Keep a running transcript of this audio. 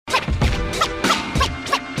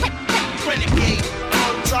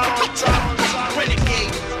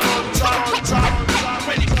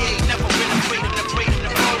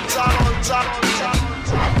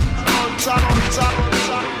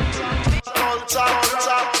You!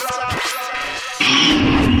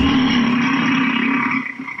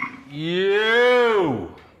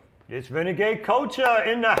 It's Renegade Culture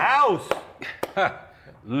in the house.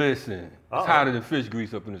 Listen, it's hotter than fish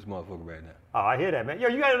grease up in this motherfucker right now. Oh, I hear that, man. Yo,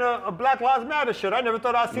 you got a Black Lives Matter shirt. I never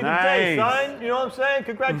thought I'd see the day, son. You know what I'm saying?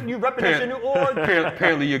 Congrats, you repping that your new org.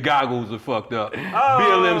 Apparently your goggles are fucked up. Oh.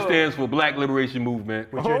 BLM stands for Black Liberation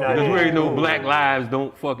Movement. Because we already know black lives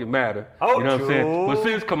don't fucking matter. Oh, you know what I'm saying? But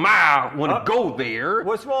since Kamal want to go there,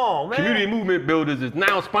 what's wrong, man? Community Movement Builders is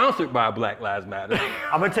now sponsored by Black Lives Matter.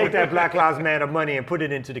 I'm going to take that Black Lives Matter money and put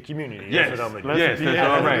it into the community. Yes, that's what I'm yes, that's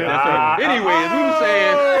all right. That's all right. Anyway, as we were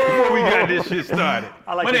saying before we got this shit started,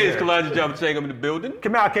 my name is Kalonji Jabba-Chang. I'm in the building.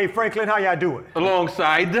 Kamal K. Franklin, how y'all doing?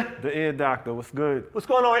 Alongside the Ear Doctor, what's good? What's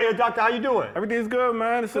going on, Ear Doctor? How you doing? Everything's good,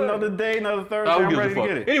 man. It's another day, another Thursday. I'm ready to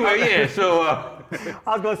get it. Anyway, yeah, so I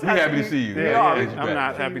was going to say, we're happy to see you. I'm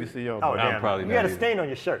not happy to see you. Oh, I'm probably not. You got a stain on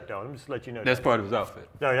your shirt, though. Let me just let you know. That's part of his outfit.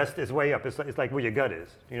 No, it's way up. It's like where your gut is.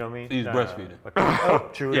 You know what I mean? He's breastfeeding. Oh,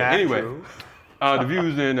 true. Yeah, anyway. True. The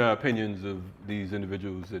views and opinions of these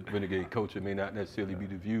individuals at Renegade Culture may not necessarily be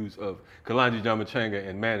the views of Kalonji Jabba-Chang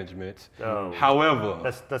and management. Oh. However,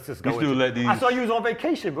 let's just go. We still let these. I saw you was on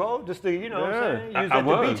vacation, bro. Just to, you know what I'm saying? You was at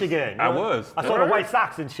the beach again. I was. I saw the white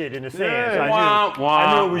socks and shit in the sand. Yeah. So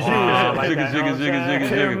I knew it was you.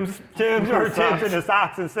 Tim's in the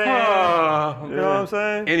socks and sand. You know what I'm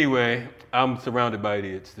saying? Anyway, I'm surrounded by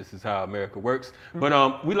idiots. This is how America works.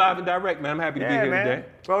 But we live and direct, man. I'm happy to be here today.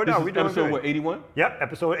 Bro, this no, is we doing episode good. What, 81? Yep,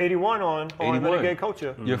 episode 81 on Renegade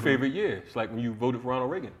Culture. Your favorite year? It's like when you voted for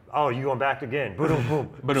Ronald Reagan. Oh, you going back again? Boom,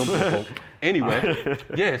 boom. Boom. Anyway,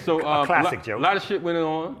 yeah. So classic joke. A lot of shit went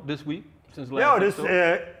on this week since last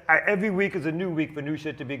episode. Every week is a new week for new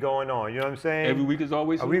shit to be going on. You know what I'm saying? Every week is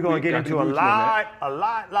always. We're gonna get into a lot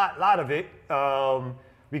of it.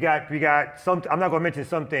 We got some. I'm not gonna mention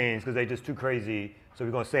some things because they're just too crazy. So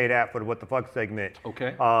we're gonna say that for the What the Fuck segment.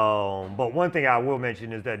 Okay. But one thing I will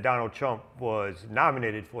mention is that Donald Trump was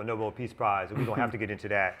nominated for a Nobel Peace Prize, and we're gonna have to get into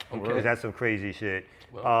that because that's some crazy shit.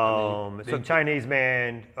 Well, some Chinese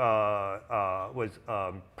man was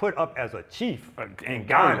put up as a chief in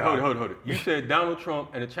Ghana. Hold it. You said Donald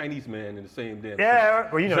Trump and a Chinese man in the same damn. Yeah,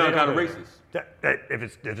 well, you know, sound kind of racist. If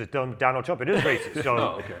it's Donald Trump, it is racist. So,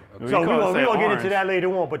 okay. So we're going to get into that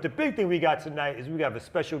later on. But the big thing we got tonight is we have a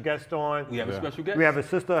special guest on. We have a special guest? We have a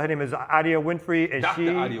sister. Her name is Adia Winfrey. And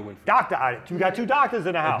Dr. Adia Winfrey. Dr. Adia. We got two doctors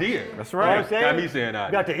in the house. Adia. That's right. You know what I'm saying? Got me saying Adia.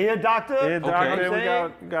 We got the ear doctor. Ear doctor. Okay. We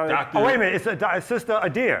got Doctor. Oh, wait a minute. It's a sister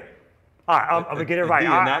Adia. All right, I'm going to get it right.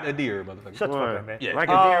 Adia, not Adir, motherfucker. Shut the fuck up, man. Yeah. Like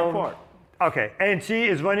a deer court. Okay, and she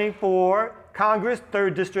is running for Congress,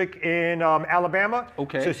 3rd District in Alabama.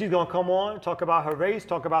 Okay. So she's gonna come on, talk about her race,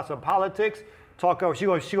 talk about some politics,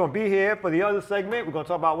 she's gonna be here for the other segment. We're gonna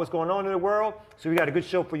talk about what's going on in the world. So we got a good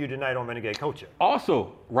show for you tonight on Renegade Culture.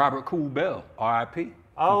 Also, Robert Cool Bell, R.I.P.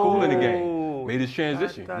 Cool in the Gang. Made his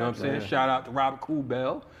transition. You know what I'm saying? Shout out to Robert Cool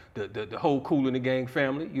Bell, the whole Cool in the Gang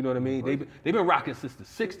family. You know what I mean? They've been rocking since the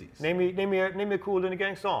 60s. Name me a Cool in the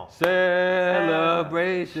Gang song.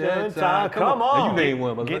 Celebration time. Come on. You name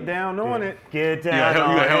one, motherfucker. Get down on it. Get down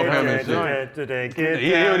on it. You gotta help him and shit.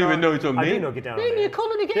 He don't even know what you're I do know Get Down on It. Name me a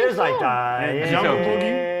Cool in the Gang There's song. like that. Jungle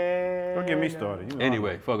Boogie. Don't get me started. You know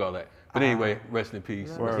Anyway, fuck all that. But anyway, rest in peace.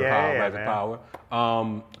 Rest in Yeah, power, yeah, rise in man. power.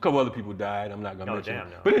 A couple other people died. I'm not gonna mention. Damn,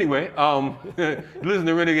 no. But anyway, listen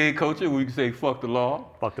to Renegade Culture. We can say fuck the law.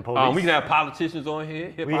 Fuck the police. We can have politicians on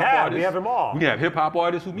here. We have them all. We can have hip hop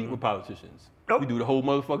artists who meet with politicians. Nope. We do the whole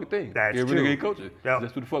motherfucking thing. That's here at true. Renegade Culture. Yep.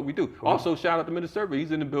 That's what the fuck we do. Also, shout out to Minister Server.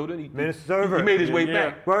 He's in the building. Minister Server. He made his way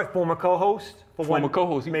back. Right, former co-host. Former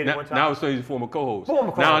co-host. He made it one time. Now it's saying he's a former co-host.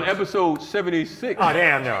 Former Now in co-host. episode 76. Oh,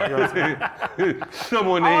 damn, no.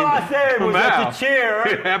 Someone named All I said was that Kamal the chair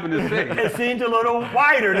happened to say. it seemed a little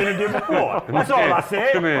wider than it did before. That's all I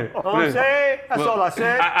said. Come in. You know what I'm saying? That's all I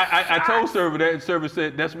said. I told Server that, and Server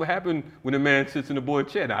said that's what happened when a man sits in the boy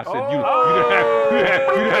chair. And I said, you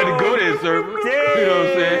had to go there, Server. Damn. You know what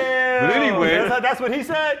I'm saying? But anyway. That's what he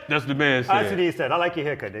said? That's the man said. That's what he said. I like your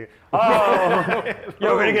haircut, nigga. Oh,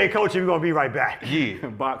 yo, Renegade Culture, we're going to be right back. Yeah.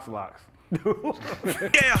 Box locks.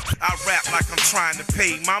 Yeah, I rap like I'm trying to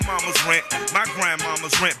pay my mama's rent, my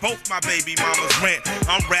grandmama's rent, both my baby mama's rent.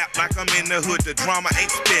 I'm rap like I'm in the hood, the drama ain't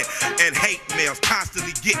spent, and hate mails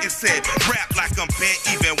constantly getting said. Rap like I'm bent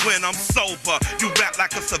even when I'm sober. You rap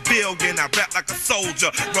like a civilian, I rap like a soldier.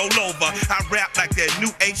 Roll over, I rap like that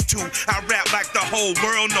new H2. I rap like the whole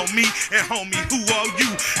world know me, and homie, who are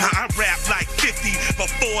you? I rap like 50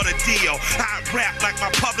 before the deal. I rap like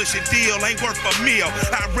my publishing deal ain't worth a meal.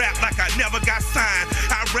 I rap like I never got signed.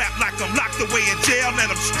 I rap like I'm locked away in jail and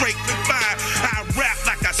I'm straight confined. I rap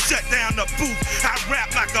like I shut down the booth. I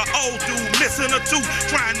rap like an old dude missing a tooth,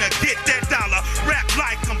 trying to get that dollar. Rap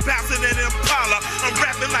like I'm bouncing at Impala. I'm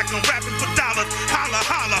rapping like I'm rapping for dollars. Holla,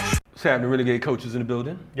 holla. What's happening, Renegade Coaches in the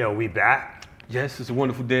building? Yo, we back. Yes, it's a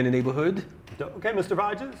wonderful day in the neighborhood. Okay, Mr.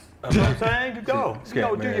 Rogers. You know what I'm saying? You go.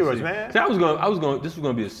 Scat, do yours, man. See, this was going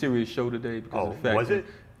to be a serious show today because of the fact was it?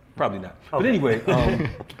 Probably not. Okay. But anyway,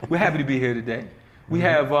 we're happy to be here today. We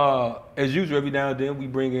have, as usual, every now and then we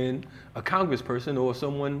bring in a congressperson or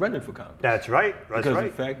someone running for Congress. That's right. That's because right.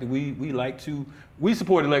 of the fact that we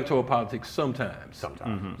support electoral politics sometimes.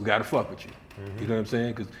 Sometimes. We got to fuck with you. You know what I'm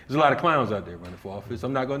saying? Because there's a lot of clowns out there running for office.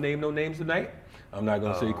 I'm not going to name no names tonight. I'm not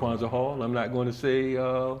going to say Kwanzaa Hall. I'm not going to say...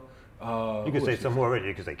 you can say some more already.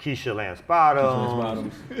 You can say Keisha Lance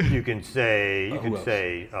Bottoms. You can say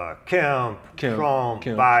Kemp, Trump,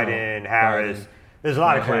 Biden, Harris. There's a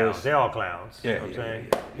lot of clowns. They're all clowns. Yeah, you know what I'm saying?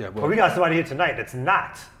 Yeah, but we got somebody here tonight that's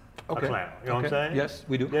not a clown. You know what I'm saying? Yes,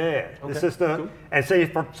 we do. Yeah. Okay. The sister. Cool. And say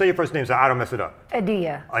your first name so I don't mess it up.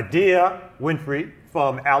 Adia. Adia Winfrey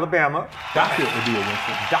from Alabama. Dr. Adia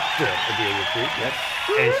Winfrey. Dr. Adia Winfrey. Yes.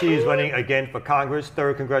 And she's running again for Congress,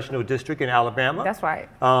 3rd Congressional District in Alabama. That's right.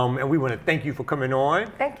 And we want to thank you for coming on.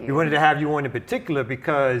 Thank you. We wanted to have you on in particular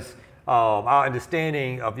because our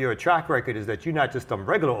understanding of your track record is that you're not just a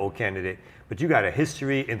regular old candidate, but you got a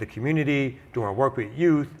history in the community, doing work with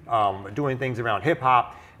youth, doing things around hip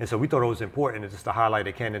hop. And so we thought it was important just to highlight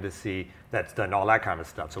a candidacy that's done all that kind of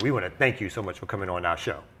stuff. So we want to thank you so much for coming on our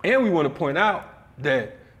show. And we want to point out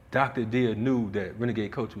that Dr. Adia knew that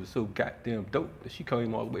Renegade Coach was so goddamn dope that she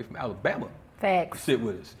came all the way from Alabama. Facts. To sit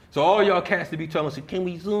with us. So all y'all cats to be telling us, can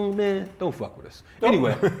we Zoom in? Don't fuck with us.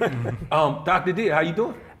 Anyway, Dr. Adia, how you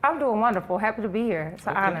doing? I'm doing wonderful. Happy to be here. It's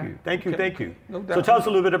an honor. Thank you. No doubt. So tell us a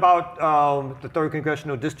little bit about the 3rd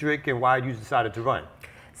Congressional District and why you decided to run.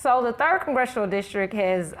 So the 3rd Congressional District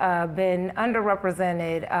has been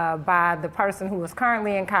underrepresented by the person who is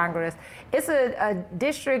currently in Congress. It's a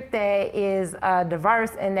district that is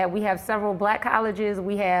diverse in that we have several black colleges,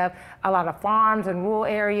 we have a lot of farms and rural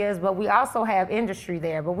areas, but we also have industry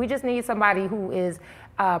there. But we just need somebody who is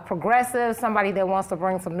progressive, somebody that wants to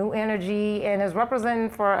bring some new energy and is representing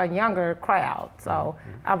for a younger crowd. So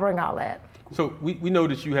I bring all that. So we know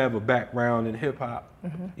that you have a background in hip hop,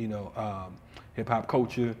 you know, hip hop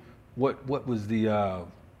culture. What was the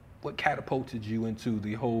what catapulted you into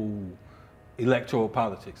the whole electoral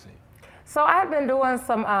politics scene? So I've been doing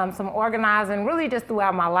some organizing really just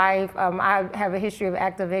throughout my life. I have a history of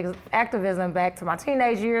activism back to my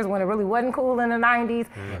teenage years when it really wasn't cool in the 90s.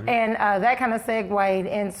 And that kind of segued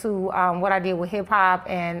into what I did with hip hop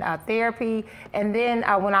and therapy. And then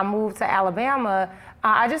when I moved to Alabama,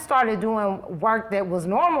 I just started doing work that was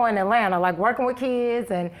normal in Atlanta, like working with kids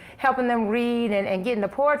and helping them read and get into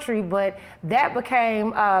poetry, but that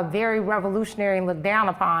became very revolutionary and looked down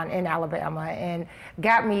upon in Alabama and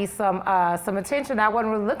got me some attention I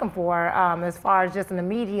wasn't really looking for as far as just in the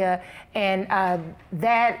media, and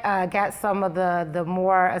that got some of the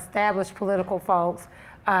more established political folks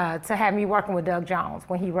to have me working with Doug Jones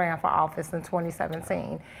when he ran for office in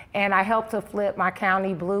 2017. And I helped to flip my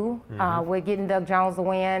county blue with getting Doug Jones to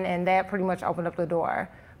win, and that pretty much opened up the door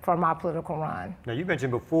for my political run. Now you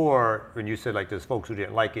mentioned before, when you said like there's folks who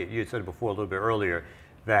didn't like it, you had said it before a little bit earlier,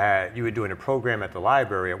 that you were doing a program at the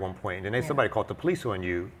library at one point, and then somebody called the police on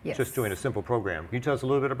you just doing a simple program. Can you tell us a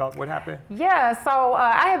little bit about what happened? Yeah, so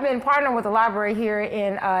I have been partnering with the library here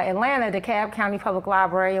in Atlanta, DeKalb County Public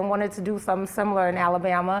Library, and wanted to do something similar in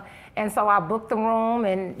Alabama. And so I booked the room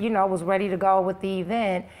and, you know, was ready to go with the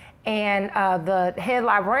event. And the head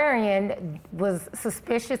librarian was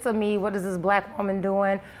suspicious of me. What is this black woman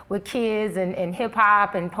doing with kids and hip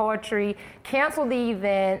hop and poetry? Canceled the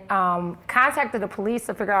event, contacted the police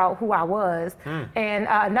to figure out who I was. And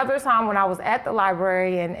another time when I was at the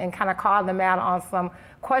library and kind of called them out on some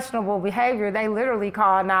questionable behavior, they literally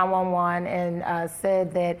called 911 and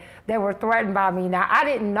said that they were threatened by me. Now, I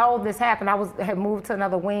didn't know this happened. I had moved to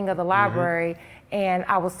another wing of the library. And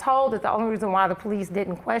I was told that the only reason why the police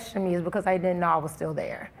didn't question me is because they didn't know I was still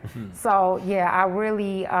there. So yeah, I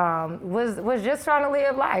really was just trying to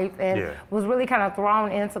live life and was really kind of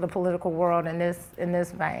thrown into the political world in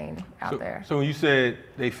this vein out there. So when you said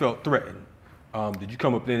they felt threatened, did you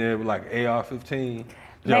come up in there with like AR-15?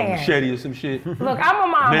 Machete or some shit? Look, I'm a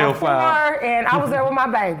mom of 4 and I was there with my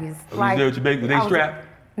babies. You was there with your baby? Were they strapped?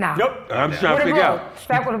 No. Nope. I'm just trying to figure out.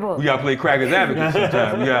 Strapped with a book. We got to play crackers advocate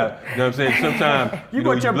sometimes. We got, you know what I'm saying? Sometimes. You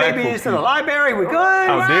brought your babies to the library? We're good?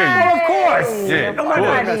 How dare you? Well, of course. Yeah, Nobody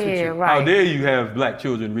mess with you. How dare you have black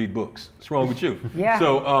children read books? What's wrong with you? Yeah.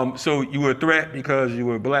 So you were a threat because you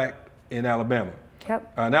were black in Alabama.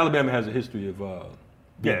 Yep. And Alabama has a history of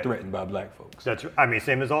being threatened by black folks. I mean,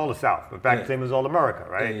 same as all the South. In fact, same as all America,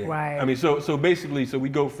 right? Yeah. Right. I mean, so basically, we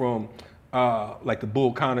go from like the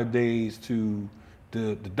Bull Connor days to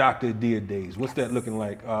the Dr. Adia days. What's that looking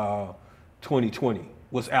like 2020?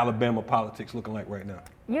 What's Alabama politics looking like right now?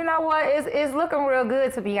 You know what? It's looking real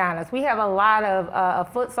good, to be honest. We have a lot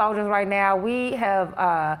of foot soldiers right now. We have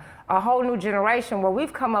a whole new generation where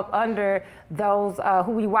we've come up under those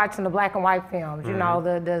who we watch in the black and white films, you know,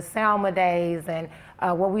 the Selma days and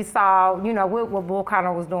what we saw, you know, what Bull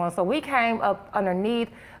Connor was doing. So we came up underneath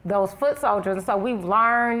those foot soldiers. And so we've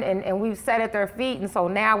learned and we've sat at their feet. And so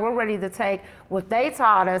now we're ready to take what they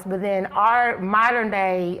taught us, but then our modern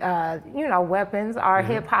day, you know, weapons, our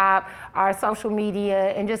hip hop, our social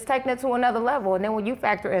media, and just taking it to another level. And then when you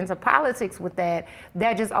factor into politics with that,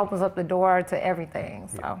 that just opens up the door to everything.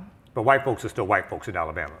 So. But white folks are still white folks in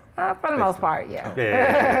Alabama. For the most part, yeah.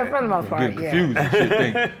 Yeah. For the most part, Get confused and shit,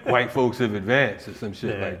 think white folks have advanced or some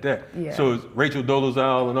shit like that. Yeah. So is Rachel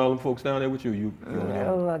Dolezal and all them folks down there with you?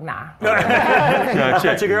 Look, nah.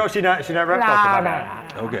 That's your girl. She not rep. Nah.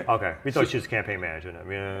 Okay. Okay. We thought she was campaign manager. I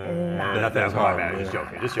mean, not That's that hard, hard. man.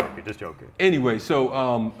 Just joking. Anyway, so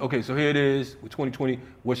okay, so here it is with 2020.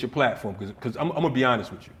 What's your platform? Because I'm gonna be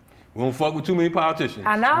honest with you. We don't fuck with too many politicians.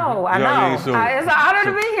 I know. You know what I mean? So, it's an honor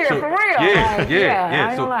to be here, for real.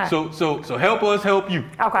 Yeah. Like, So help us help you.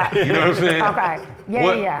 Okay. You know what I'm saying? Okay.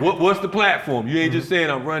 Yeah. What's the platform? You ain't just saying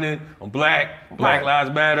I'm running, I'm black, Black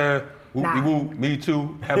Lives Matter, whoop, me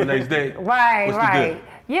too, have a nice day. Right.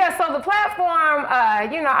 Yeah, so the platform,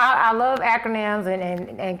 you know, I love acronyms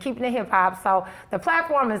and keeping it hip hop. So the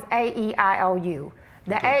platform is AEIOU.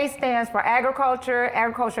 The A stands for agriculture.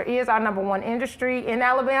 Agriculture is our #1 industry in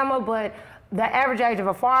Alabama, but the average age of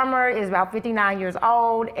a farmer is about 59 years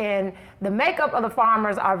old, and the makeup of the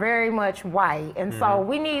farmers are very much white. And so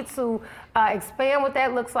we need to expand what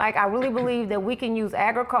that looks like. I really believe that we can use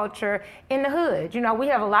agriculture in the hood. You know, we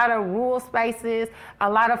have a lot of rural spaces, a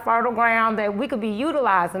lot of fertile ground that we could be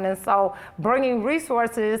utilizing. And so bringing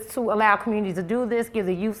resources to allow communities to do this, give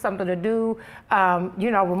the youth something to do,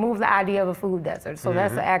 you know, remove the idea of a food desert. So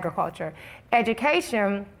that's the agriculture.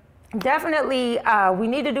 Education. Definitely, we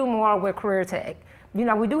need to do more with career tech. You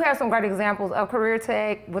know, we do have some great examples of career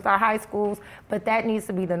tech with our high schools, but that needs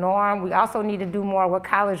to be the norm. We also need to do more with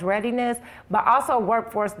college readiness, but also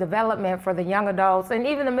workforce development for the young adults and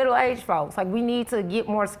even the middle-aged folks. Like, we need to get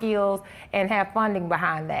more skills and have funding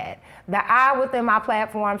behind that. The I within my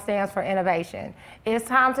platform stands for innovation. It's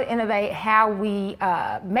time to innovate how we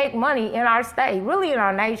make money in our state, really in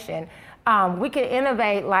our nation. We can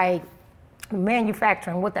innovate like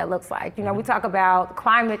manufacturing, what that looks like. You know, we talk about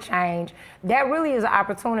climate change. That really is an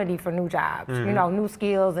opportunity for new jobs, you know, new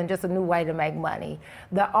skills and just a new way to make money.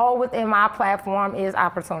 The O within my platform is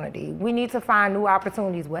opportunity. We need to find new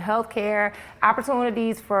opportunities with healthcare,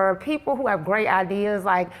 opportunities for people who have great ideas.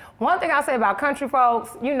 Like, one thing I say about country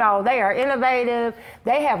folks, you know, they are innovative.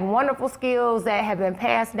 They have wonderful skills that have been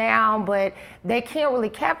passed down, but they can't really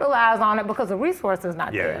capitalize on it because the resource is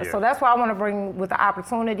not there. So that's why I want to bring with the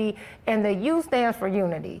opportunity. And the U stands for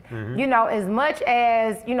unity. You know, as much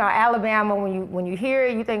as, you know, Alabama, when you hear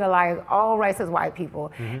it, you think of like all racist white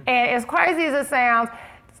people. And as crazy as it sounds,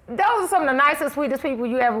 those are some of the nicest, sweetest people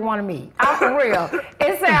you ever want to meet. I'm for real.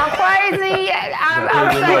 It sounds crazy.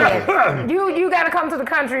 I'm saying, you got to come to the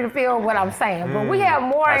country to feel what I'm saying. But we have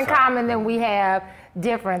more in common than we have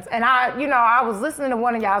difference. And I was listening to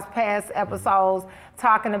one of y'all's past episodes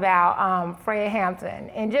talking about Fred Hampton,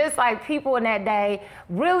 and just like people in that day,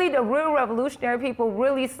 really the real revolutionary people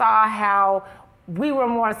really saw how we were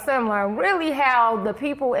more similar, and really how the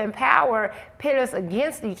people in power pit us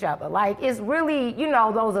against each other. Like, it's really, you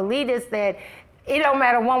know, those elitists that it don't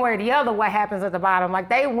matter one way or the other what happens at the bottom. Like,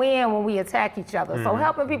 they win when we attack each other. So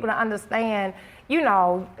helping people to understand, you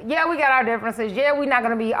know, yeah, we got our differences. Yeah, we're not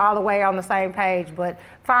going to be all the way on the same page, but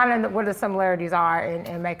finding where the similarities are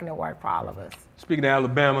and making it work for all of us. Speaking of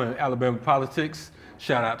Alabama and Alabama politics,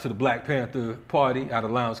 shout out to the Black Panther Party out of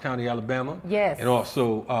Lowndes County, Alabama. Yes. And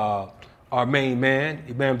also our main man,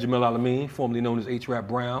 Imam Jamil Al-Amin, formerly known as H-Rap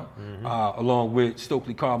Brown, along with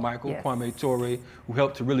Stokely Carmichael, Kwame Ture, who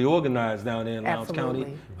helped to really organize down there in Lowndes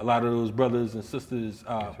County. A lot of those brothers and sisters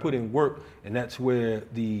put in work, and that's where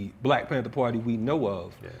the Black Panther Party we know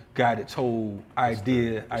of got its whole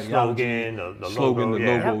idea, ideology, the slogan, logo,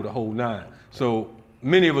 the logo, the whole nine. So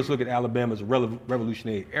many of us look at Alabama as a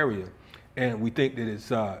revolutionary area, and we think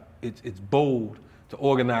that it's bold to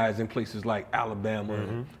organize in places like Alabama,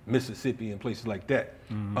 and Mississippi, and places like that.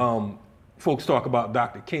 Folks talk about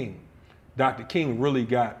Dr. King. Dr. King really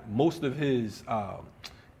got most of his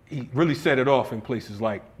he really set it off in places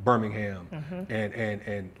like Birmingham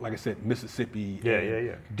and like I said, Mississippi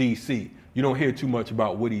and D.C. You don't hear too much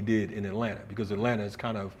about what he did in Atlanta because Atlanta is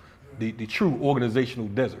kind of the true organizational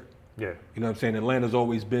desert. Yeah. You know what I'm saying? Atlanta's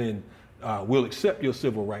always been, we'll accept your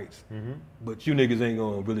civil rights, but you niggas ain't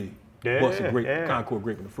gonna really bust a Concord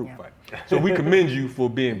grape in the fruit fight. So we commend you for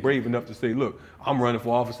being brave enough to say, look, I'm running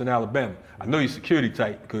for office in Alabama. I know you're security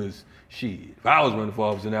tight because if I was running for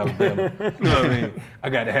office in Alabama, you know what I mean? I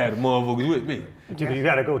got to have the motherfuckers with me. You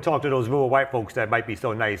got to go talk to those rural white folks that might be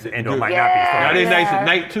so nice and or might not be so Now nice. they nice at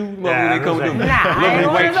night too? They come with them lovely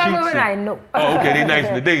white sheets. No. Oh, okay, they nice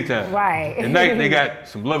in the daytime. Right. At night they got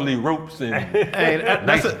some lovely ropes and. Hey,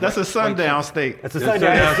 that's a sundown state. It's a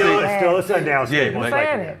sundown state. It's still a sundown state.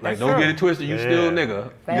 Yeah, like don't get it twisted. You still a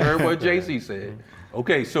nigga. You heard what JC said.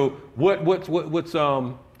 Okay, so what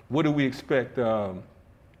do we expect?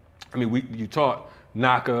 I mean, you taught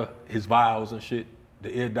Naka his vials and shit,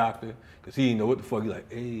 the ear doctor, because he didn't know what the fuck. He like,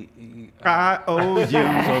 hey, I owe you.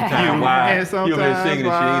 Sometimes why? And sometimes you over there singing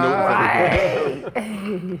and shit, he didn't know what the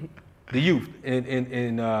fuck. Right. The youth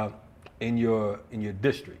in your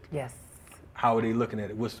district. Yes. How are they looking at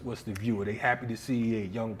it? What's the view? Are they happy to see a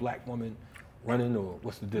young black woman running, or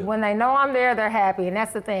what's the deal? When they know I'm there, they're happy, and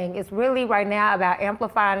that's the thing. It's really right now about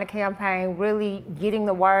amplifying the campaign, really getting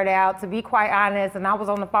the word out. To be quite honest, and I was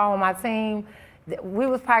on the phone with my team, we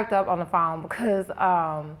was piped up on the phone because,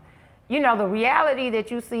 the reality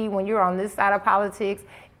that you see when you're on this side of politics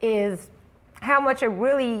is how much it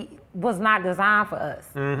really was not designed for us.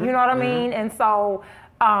 You know what I mean? And so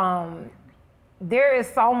there is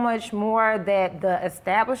so much more that the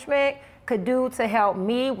establishment could do to help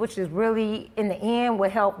me, which is really, in the end,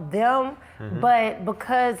 would help them. But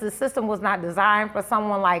because the system was not designed for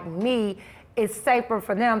someone like me, it's safer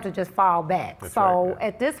for them to just fall back.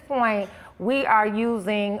 At this point, we are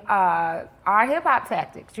using our hip hop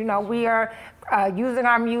tactics. We are using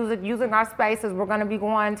our music, using our spaces. We're going to be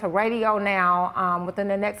going to radio now within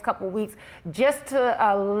the next couple of weeks, just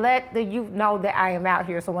to let the youth know that I am out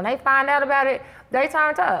here. So when they find out about it, they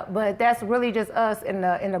turned up. But that's really just us in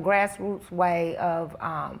the grassroots way of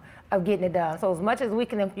getting it done. So as much as we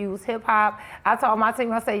can infuse hip hop, I told my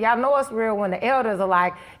team, I said, y'all know it's real when the elders are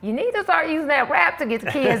like, you need to start using that rap to get the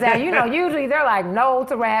kids out. Usually they're like, no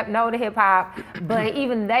to rap, no to hip hop. But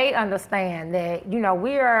even they understand that,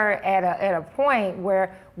 we are at a point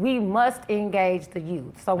where we must engage the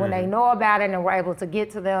youth. So when they know about it and we're able to get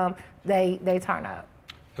to them, they turn up.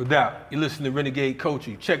 No doubt. You listen to Renegade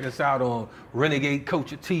Culture. Check us out on Renegade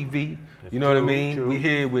Culture TV. You know what I mean? True. We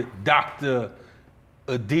here with Dr.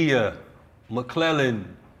 Adia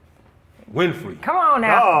McClellan Winfrey. Come on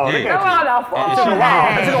now. Oh, Come on now.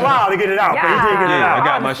 It took a while to get it out, but he did get it out. I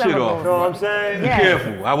got my shit off. You know what I'm saying? Be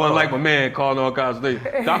careful. I wasn't like my man calling all kinds of things.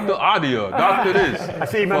 Dr. Adia, Dr. this. I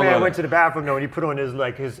see my man went to the bathroom though and he put on his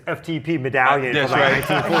FTP medallion. That's right.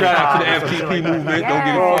 Shout out to the FTP movement. Don't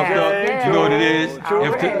get it fucked up. You know what it is.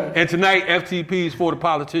 And tonight, FTP is for the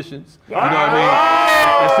politicians. You know what I mean?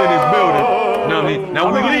 That's in this building. You know what I mean? Now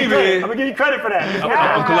when we leave here, I'm gonna give you credit for that.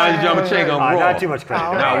 I'm Kalonji Jamachenko. I'm raw. Not too much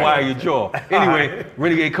credit. Now wire your jaw. Anyway,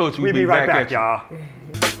 Renegade Culture, we'll be right back, at you. y'all.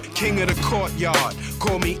 King of the courtyard,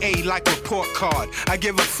 call me A like report card. I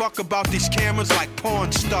give a fuck about these cameras like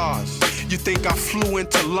porn stars. You think I flew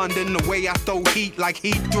into London the way I throw heat like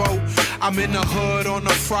Heathrow? I'm in the hood on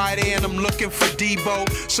a Friday and I'm looking for Debo.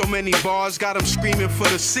 So many bars got them screaming for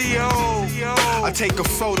the CO. I take a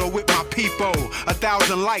photo with my peepo.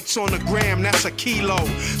 1,000 likes on the gram, that's a kilo.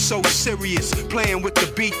 So serious, playing with the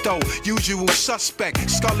beat though. Usual suspect,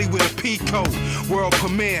 Scully with a Pico. World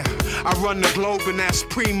premiere, I run the globe and that's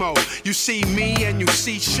primo. You see me and you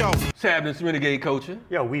see show. What's happening, it's Renegade Culture?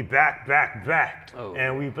 Yo, we back. Oh.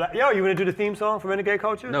 And we Yo, you wanna do the theme song for Renegade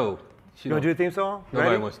Culture? No. You wanna do the theme song? Nobody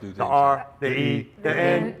Ready? wants to do the The theme R, the E, the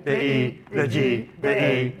N, the E, the G,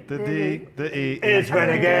 the E, The D, the E. It's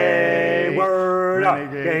Renegade. Word up.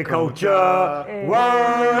 Renegade Culture.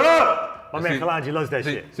 Word up. My man Kalonji loves that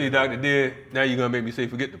shit. See, Dr. Deer, now you're gonna make me say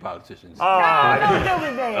forget the politicians. No, don't do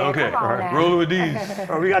it, man. Okay, Come on now. rolling with these.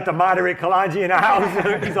 We got the moderate Kalonji in the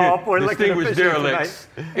house. He's all for elected Distinguished officials derelicts.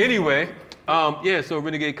 Anyway, so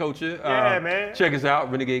Renegade Culture. Yeah, man. Check us out,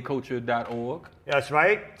 renegadeculture.org. That's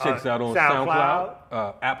right. Check us out on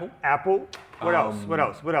SoundCloud, Apple. What else?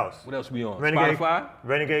 What else we on? Spotify?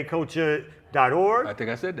 Renegadeculture.org. I think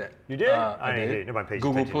I said that. You did? I didn't hear it. Nobody pays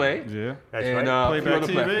Google attention. Play. Yeah. That's and right. Playback a few other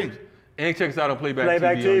TV. platforms. And check us out on Playback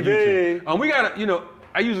Playback TV. TV. On YouTube. We got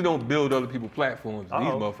I usually don't build other people's platforms. These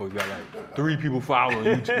motherfuckers got like 3 people following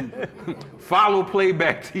YouTube. Follow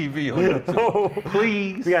Playback TV on YouTube,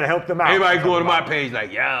 please. We gotta help them out. Everybody going to my page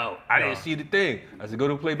like, yo, I didn't see the thing. I said, go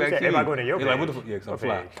to Playback TV. Everybody going to your page. Like, what the fuck? Yeah, 'cause I'm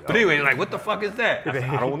fly. But anyway, like, what the fuck is that? I said,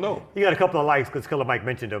 I don't know. You got a couple of likes because Killer Mike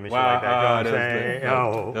mentioned them and shit like that. You know what I'm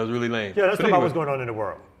saying? That was really lame. Yeah, let's talk about what's going on in the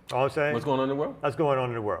world. You know what I'm saying? What's going on in the world? That's going on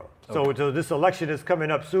in the world. Okay. So this election is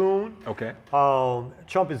coming up soon. Okay.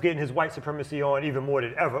 Trump is getting his white supremacy on even more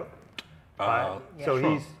than ever. So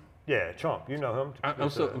Trump. Trump. You know him. I'm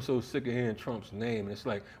so sick of hearing Trump's name. It's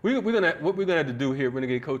like what we're gonna have to do here, at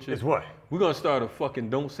Renegade Culture. Is what? We're gonna start a fucking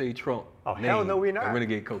don't say Trump. Oh name hell no, we not. At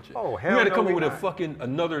Renegade Culture. Oh hell we gotta no, come up we with not. a fucking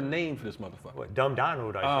another name for this motherfucker. What? Dumb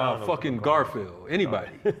Donald. I don't know fucking Garfield.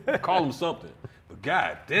 Anybody. Call him something. But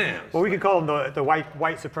god damn. Well, we can call him the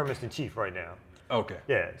white supremacist in chief right now. Okay.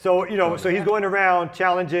 Yeah. So so he's going around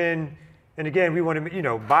challenging, and again, we want to,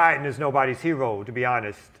 Biden is nobody's hero, to be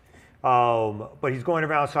honest. But he's going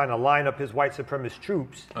around trying to line up his white supremacist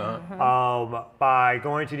troops by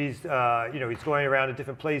going to these, he's going around to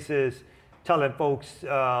different places, telling folks,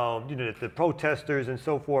 that the protesters and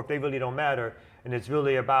so forth, they really don't matter. And it's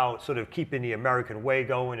really about sort of keeping the American way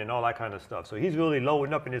going and all that kind of stuff. So he's really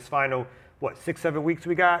loading up in his final, 6-7 weeks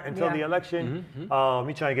we got until the election. He's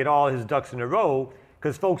trying to get all his ducks in a row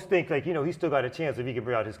because folks think he's still got a chance if he can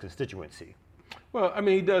bring out his constituency. Well, I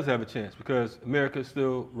mean, he does have a chance because America is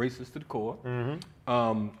still racist to the core.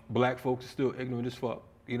 Black folks are still ignorant as fuck.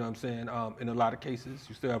 You know what I'm saying? In a lot of cases,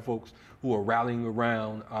 you still have folks who are rallying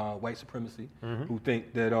around white supremacy, who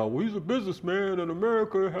think that, he's a businessman and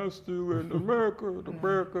America has to, and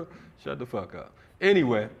America, shut the fuck up.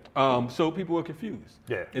 Anyway, so people are confused.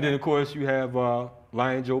 Yeah. And then, of course, you have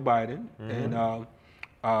Lion Joe Biden and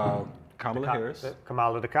Kamala Harris.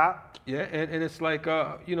 Kamala the cop? Yeah, and it's like,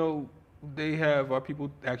 they have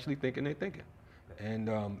people actually thinking they're thinking. And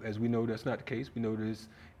as we know, that's not the case. We know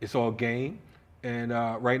it's all game. And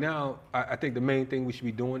right now, I think the main thing we should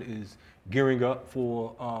be doing is gearing up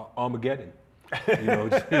for Armageddon.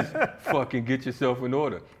 Just fucking get yourself in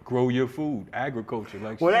order. Grow your food, agriculture.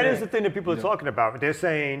 Well, that is the thing that people are talking about. They're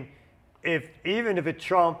saying even if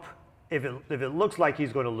it looks like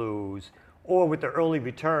he's going to lose, or with the early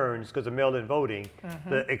returns because of mail-in voting,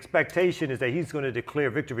 the expectation is that he's going to declare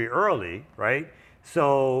victory early, right?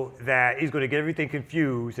 So that he's going to get everything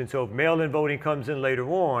confused. And so if mail-in voting comes in later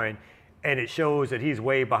on and it shows that he's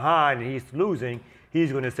way behind and he's losing,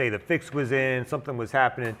 he's going to say the fix was in, something was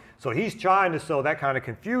happening. So he's trying to sow that kind of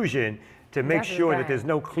confusion to make sure that there's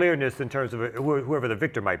no clearness in terms of whoever the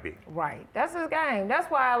victor might be. Right. That's his game. That's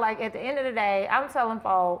why, at the end of the day, I'm telling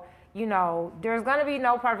folks, there's going to be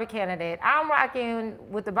no perfect candidate. I'm rocking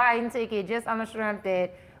with the Biden ticket just on the strength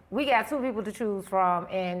that we got 2 people to choose from,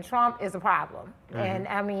 and Trump is a problem. And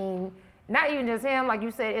I mean, not even just him, like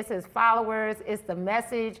you said, it's his followers, it's the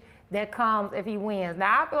message that comes if he wins.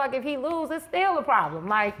 Now, I feel like if he loses, it's still a problem.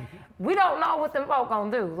 We don't know what them folk gonna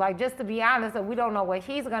do. Just to be honest, we don't know what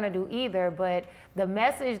he's gonna do either, but the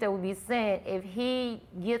message that would be sent if he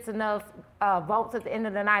gets enough votes at the end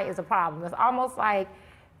of the night is a problem. It's almost like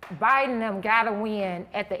Biden and them gotta win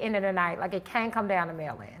at the end of the night. It can't come down to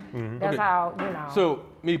mail-in. That's how, So,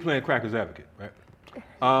 me playing crackers advocate, right?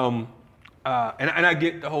 And I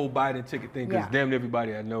get the whole Biden ticket thing because damn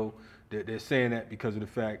everybody I know, they're saying that because of the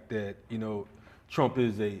fact that, Trump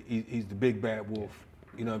is he's the big bad wolf.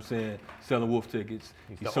 You know what I'm saying? Selling wolf tickets.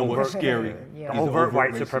 He's somewhat scary. The overt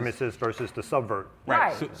white supremacist versus the subvert.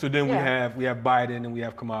 Right. So then we have Biden and we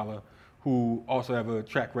have Kamala, who also have a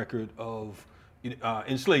track record of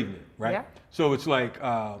enslavement, right? Yeah. So it's like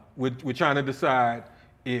we're trying to decide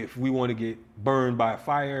if we want to get burned by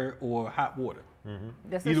fire or hot water.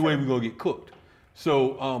 Either way, we're gonna get cooked.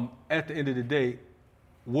 So at the end of the day,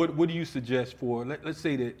 what do you suggest for? Let's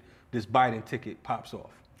say that this Biden ticket pops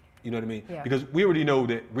off. You know what I mean? Yeah. Because we already know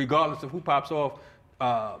that regardless of who pops off,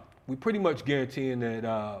 we're pretty much guaranteeing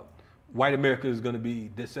that white America is going to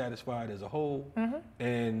be dissatisfied as a whole,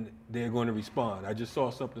 and they're going to respond. I just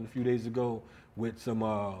saw something a few days ago with some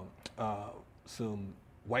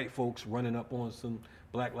white folks running up on some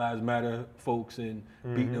Black Lives Matter folks and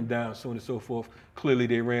beating them down, so on and so forth. Clearly,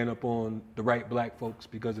 they ran up on the right black folks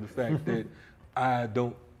because of the fact that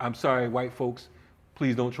I'm sorry, white folks,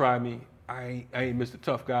 please don't try me. I ain't Mr.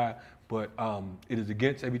 Tough Guy, but it is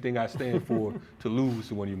against everything I stand for to lose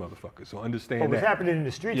to one of you motherfuckers. So understand that. What's happening in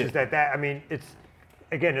the streets is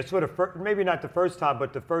it's sort of, maybe not the first time,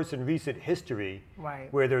 but the first in recent history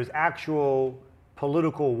where there's actual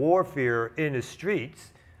political warfare in the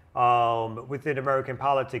streets within American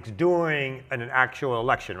politics during an actual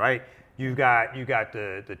election, right? You got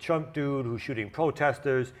the Trump dude who's shooting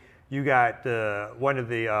protesters. You got one of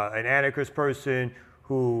the an anarchist person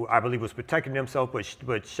who I believe was protecting himself,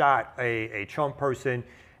 but shot a Trump person.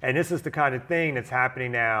 And this is the kind of thing that's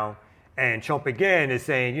happening now. And Trump again is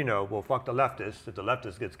saying, you know, well, fuck the leftists if the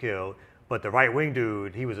leftist gets killed. But the right wing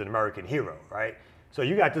dude, he was an American hero, right? So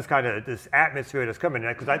you got this atmosphere that's coming,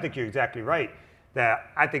 because I think you're exactly right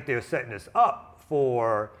that I think they're setting this up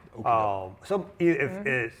for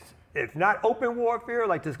if not open warfare,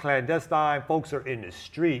 like this clandestine, folks are in the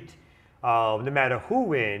street, no matter who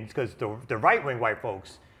wins, because the right wing white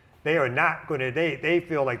folks, they are not going to, they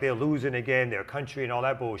feel like they're losing again, their country and all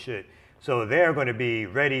that bullshit. So they're going to be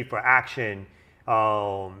ready for action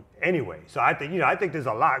anyway. So I think there's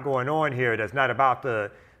a lot going on here that's not about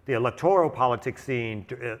the electoral politics scene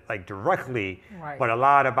like directly, right, but a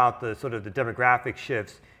lot about the sort of the demographic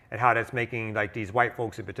shifts and how that's making like these white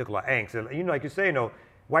folks in particular angst. And you know, like you say, you know,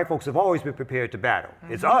 white folks have always been prepared to battle.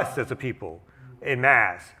 Mm-hmm. It's us as a people in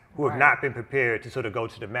mass who have not been prepared to sort of go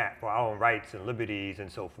to the mat for our own rights and liberties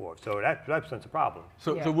and so forth. So that presents a problem.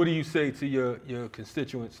 So what do you say to your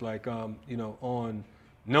constituents, like, you know, on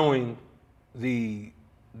knowing the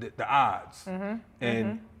odds, mm-hmm, and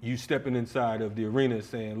mm-hmm, you stepping inside of the arena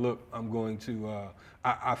saying, look, I'm going to,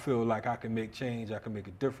 I feel like I can make change, I can make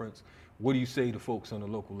a difference. What do you say to folks on the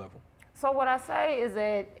local level? So what I say is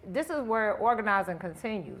that this is where organizing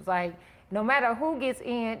continues. Like, no matter who gets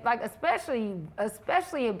in, like especially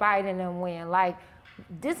if Biden and win, like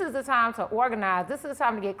this is the time to organize. This is the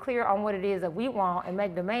time to get clear on what it is that we want and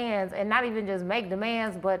make demands, and not even just make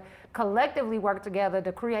demands, but collectively work together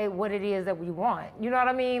to create what it is that we want. You know what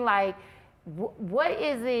I mean? Like, what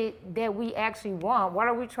is it that we actually want? What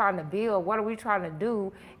are we trying to build? What are we trying to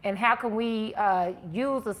do? And how can we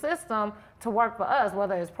use the system to work for us,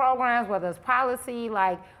 whether it's programs, whether it's policy,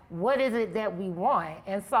 like what is it that we want?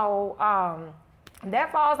 And so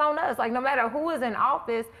that falls on us. Like, no matter who is in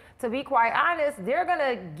office, to be quite honest, they're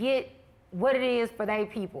gonna get what it is for their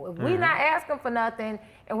people. If we're not asking for nothing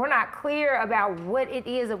and we're not clear about what it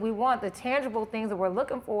is that we want, the tangible things that we're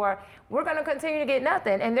looking for, we're gonna continue to get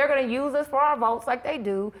nothing. And they're gonna use us for our votes like they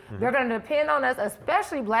do. They're gonna depend on us,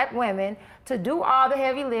 especially black women, to do all the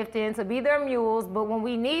heavy lifting, to be their mules, but when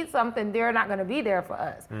we need something, they're not gonna be there for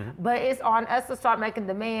us. But it's on us to start making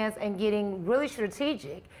demands and getting really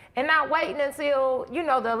strategic and not waiting until, you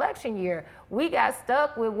know, the election year. We got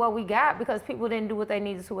stuck with what we got because people didn't do what they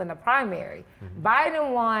needed to in the primary.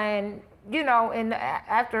 Biden won, you know,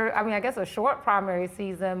 after, I mean, I guess a short primary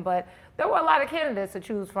season, but there were a lot of candidates to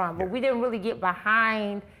choose from, but we didn't really get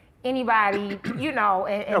behind anybody, you know,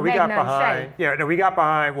 and make nothing shake. Yeah, no, we got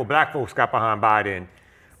behind, well, black folks got behind Biden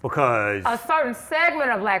because a certain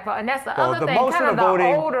segment of black folks, and that's the other thing, kind of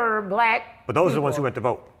the older black But those are the ones who went to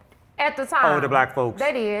vote. At the time. Older black folks.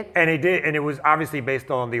 They did. And they did, and it was obviously based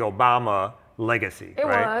on the Obama legacy, it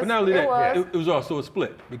right? Was. But not only that, it was also a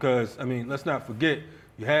split because, I mean, let's not forget,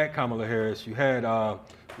 you had Kamala Harris, you had,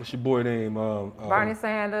 what's your boy name? Bernie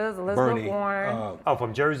Sanders, Elizabeth Warren.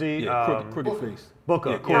 From Jersey. Yeah, crooked face.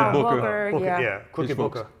 Booker. Yeah, Cory Booker. Crooked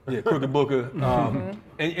Booker. Yeah, Crooked Booker.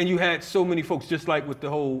 And you had so many folks, just like with the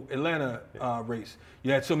whole Atlanta race,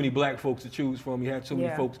 you had so many black folks to choose from, you had so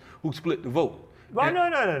many folks who split the vote. Well, no.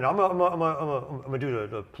 I'm gonna do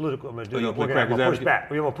the political. I'm gonna push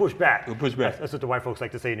back. We're gonna push back. We'll push back. That's what the white folks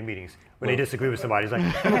like to say in the meetings when they disagree with somebody. It's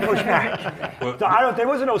like, I'm gonna push back. So there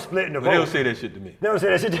wasn't no split in the vote. They don't say that shit to me. They don't say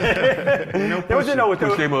that shit. There wasn't no.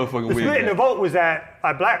 Push their motherfucking the split in the vote was that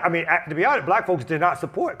to be honest, black folks did not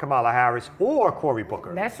support Kamala Harris or Cory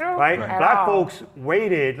Booker. That's true. Right? Black folks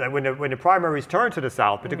waited, like when the primaries turned to the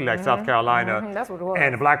South, particularly like South Carolina, that's what it was.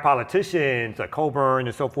 And the black politicians like Coburn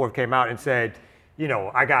and so forth came out and said, you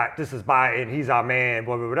know, this is Biden, he's our man,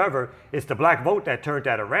 whatever. It's the black vote that turned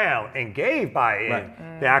that around and gave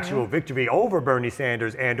Biden the actual victory over Bernie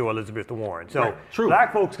Sanders and or Elizabeth Warren. So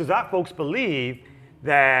black folks believe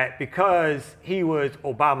that because he was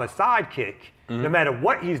Obama's sidekick, no matter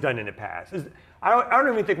what he's done in the past, I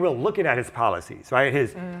don't even think we're looking at his policies, right?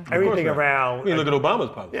 His everything around. We look at Obama's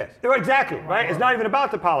policies. Yeah, exactly, right? It's not even about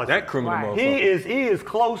the policies. That criminal motherfucker. He is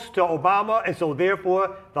close to Obama, and so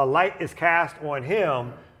therefore the light is cast on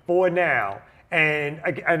him for now. And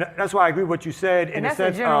that's why I agree with what you said in the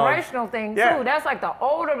sense of. That's a generational thing too. That's like the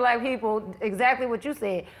older black people, exactly what you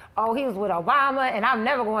said. Oh, he was with Obama, and I'm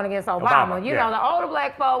never going against Obama. You know, the older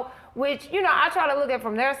black folk, which, you know, I try to look at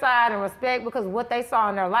from their side and respect because what they saw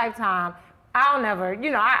in their lifetime. I'll never,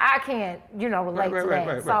 you know, I can't, you know, relate to that.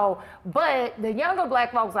 Right. So, but the younger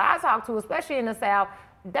black folks that I talk to, especially in the South,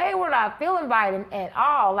 they were not feeling Biden at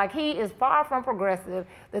all. Like, he is far from progressive.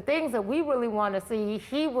 The things that we really want to see,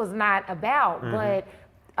 he was not about. But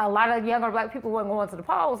a lot of younger black people weren't going to the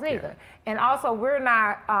polls neither. And also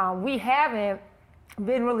we haven't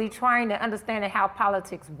been really trying to understand how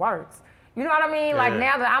politics works. You know what I mean? Like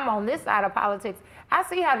now that I'm on this side of politics, I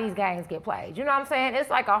see how these games get played. You know what I'm saying? It's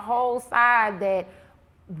like a whole side that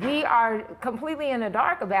we are completely in the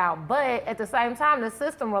dark about, but at the same time, the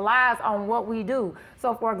system relies on what we do.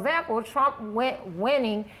 So for example, Trump went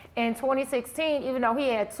winning in 2016, even though he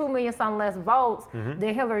had 2 million some less votes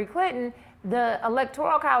than Hillary Clinton. The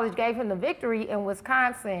Electoral College gave him the victory in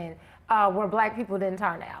Wisconsin, where black people didn't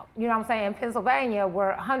turn out. You know what I'm saying? In Pennsylvania,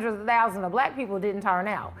 where hundreds of thousands of black people didn't turn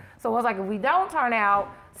out. So it's like, if we don't turn out,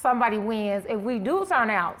 somebody wins. If we do turn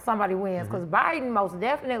out, somebody wins. Because Biden most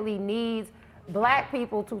definitely needs black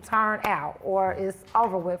people to turn out, or it's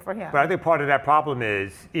over with for him. But I think part of that problem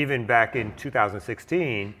is, even back in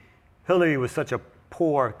 2016, Hillary was such a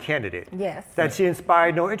poor candidate that she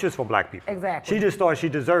inspired no interest from black people. Exactly. She just thought she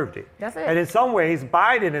deserved it. That's it. And in some ways,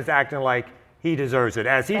 Biden is acting like he deserves it,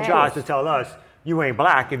 as he tries to tell us, you ain't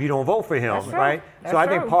black if you don't vote for him, right? So I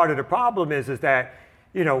think part of the problem is that,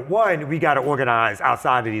 you know, one, we got to organize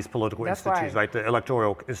outside of these political institutions, like the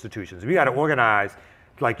electoral institutions. We got to organize,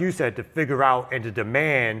 like you said, to figure out and to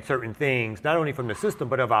demand certain things, not only from the system,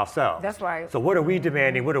 but of ourselves. That's right. So what are we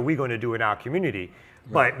demanding? What are we going to do in our community?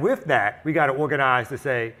 Right. But with that, we got to organize to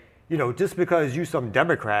say, you know, just because you some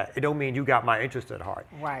Democrat, it don't mean you got my interest at heart.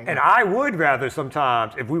 Right. And I would rather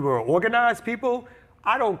sometimes, if we were organized people,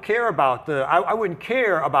 I don't care about I wouldn't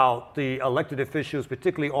care about the elected officials,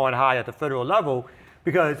 particularly on high at the federal level,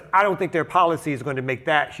 because I don't think their policy is going to make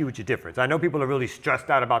that huge a difference. I know people are really stressed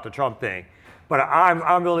out about the Trump thing, but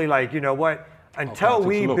I'm really like, you know what? Until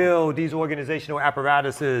we build these organizational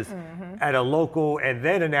apparatuses at a local and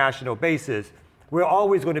then a national basis, we're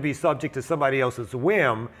always going to be subject to somebody else's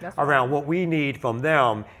whim around what we need from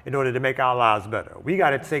them in order to make our lives better. We got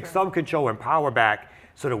to take some control and power back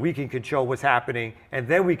so that we can control what's happening, and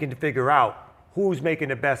then we can figure out who's making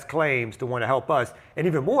the best claims to want to help us. And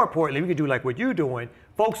even more importantly, we can do like what you're doing,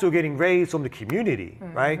 folks who are getting raised from the community,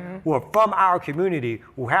 right? Who are from our community,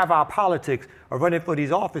 who have our politics, are running for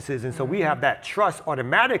these offices. And so we have that trust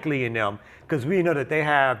automatically in them because we know that they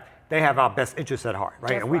have our best interests at heart,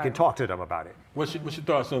 right? And we can talk to them about it. What's your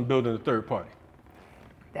thoughts on building a third party?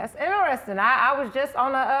 That's interesting. I was just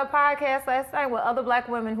on a podcast last night with other black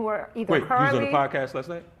women who are either currently... you was on a podcast last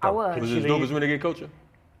night? I was. Was it as dope as Renegade Culture?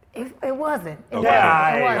 It wasn't. It wasn't.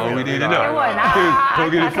 Oh, we need to know. It wasn't.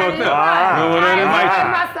 Don't get it fucked up.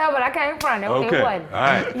 I myself, but I can't front it. Okay. It wasn't. All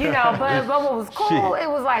right. You know, but what was cool, it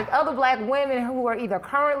was like other black women who were either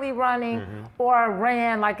currently running or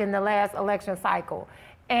ran like in the last election cycle.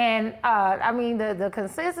 And I mean, the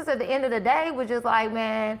consensus at the end of the day was just like,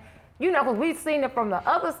 man, you know, because we've seen it from the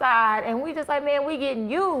other side, and we just like, man, we getting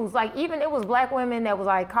used. Like, even it was black women that was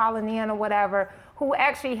like calling in or whatever, who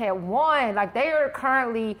actually had won. Like, they are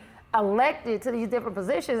currently elected to these different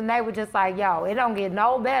positions, and they were just like, yo, it don't get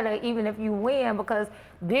no better even if you win, because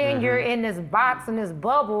then you're in this box, in this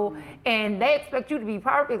bubble, and they expect you to be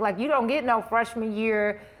perfect. Like, you don't get no freshman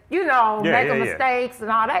year, you know, making mistakes and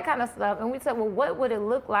all that kind of stuff. And we said, well, what would it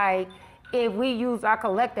look like if we use our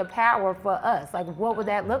collective power for us? Like, what would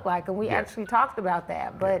that look like? And we actually talked about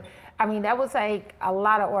that. But I mean, that would take a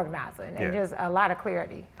lot of organizing and just a lot of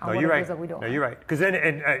clarity on what it is that we're doing. No, you're right. Because then,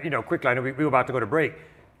 and you know, quickly, I know we were about to go to break,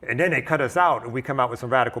 and then they cut us out, and we come out with some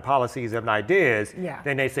radical policies and ideas.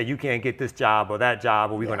 Then they say, you can't get this job or that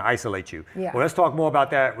job, or we're going to isolate you. Well, let's talk more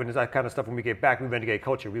about that when that kind of stuff when we get back. We're Renegade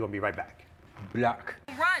Culture. We're going to be right back. Black.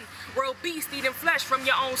 Run, world beast eating flesh from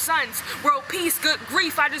your own sons. World peace, good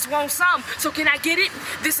grief, I just want some. So can I get it?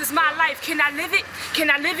 This is my life, can I live it?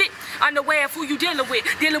 Can I live it? Unaware of who you dealing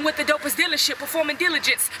with the dopest dealership, performing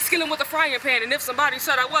diligence, skilling with a frying pan. And if somebody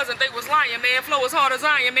said I wasn't, they was lying, man. Flow as hard as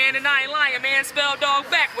iron, man, and I ain't lying, man. Spell dog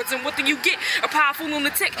backwards, and what do you get? A powerful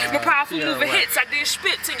lunatic, more powerful mover hits. I did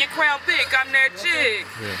spit till your crown big, I'm that jig.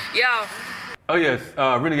 Yo. Oh, yes,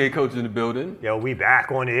 Renegade Coach in the building. Yo, we back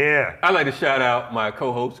on the air. I'd like to shout out my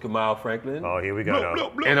co-host, Kamal Franklin. Oh, here we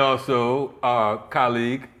go. And also our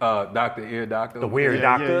colleague, Dr. Ear Doctor. The weird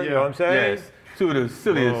doctor, you know what I'm saying? Yes, two of the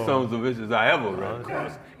silliest sons of bitches I ever run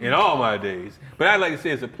across in all my days. But I'd like to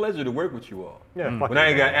say it's a pleasure to work with you all. When I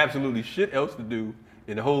ain't got absolutely shit else to do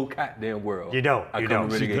in the whole goddamn world. You don't. I come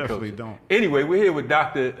to Renegade Coach. Don't. Anyway, we're here with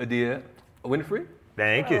Dr. Adia Winfrey.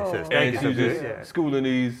 Thank you, sis. And she's just schooling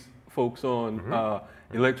these folks on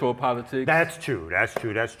electoral politics. That's true.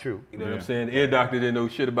 You know what I'm saying? The ear doctor didn't know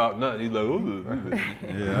shit about nothing. He's like,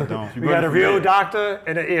 I don't. We got a real doctor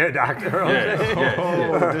and an ear doctor.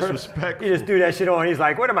 Disrespectful. You just do that shit on. He's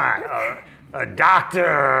like, what am I? A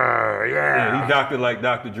doctor. Yeah. He doctored like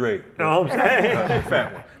Dr. Dre. Know what I'm saying?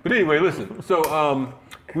 Fat one. But anyway, listen. So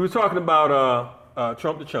We were talking about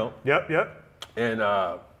Trump the Chump. Yep. And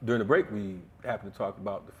during the break, we happened to talk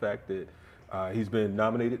about the fact that he's been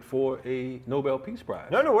nominated for a Nobel Peace Prize.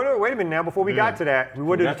 No, wait a minute now. Before we got to that, we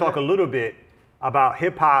wanted to talk a little bit about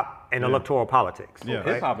hip hop and electoral politics. Yeah.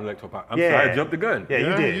 Hip hop and electoral politics. I'm sorry, I jumped the gun. Yeah,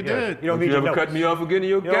 you did. You did. You don't read your ever notes. cut me off again in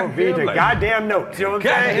your Goddamn notes. You know what I'm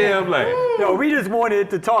saying? Goddamn life. No, we just wanted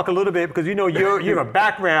to talk a little bit because you have a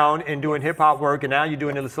background in doing hip hop work and now you're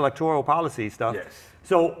doing this electoral policy stuff. Yes.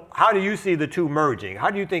 So how do you see the two merging? How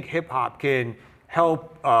do you think hip hop can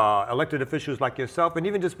help elected officials like yourself and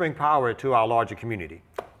even just bring power to our larger community?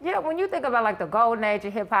 Yeah, when you think about like the golden age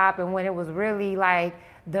of hip hop and when it was really like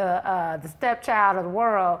the stepchild of the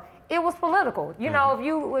world, it was political. You know,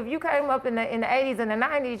 if you came up in the 80s and the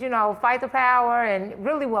 90s, you know, Fight the Power and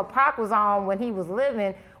really what Pac was on when he was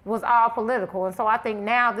living was all political. And so I think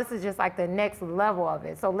now this is just like the next level of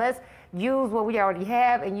it. So let's use what we already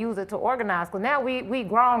have and use it to organize. Because now we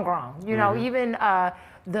grown. You know, even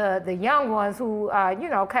the young ones who, you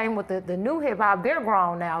know, came with the new hip hop, they're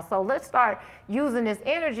grown now. So let's start using this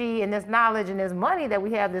energy and this knowledge and this money that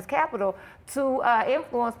we have, this capital, to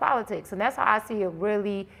influence politics. And that's how I see it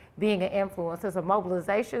really being an influence. It's a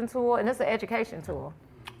mobilization tool and it's an education tool.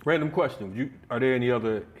 Random question. Are there any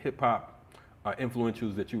other hip hop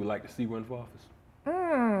influentials that you would like to see run for office?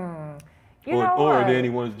 Or are there any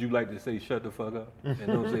ones that you'd like to say shut the fuck up and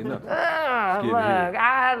don't say nothing?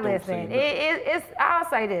 Listen, I'll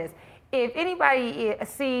say this. If anybody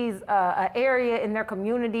sees an area in their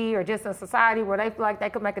community or just in society where they feel like they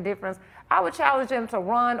could make a difference, I would challenge them to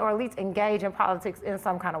run or at least engage in politics in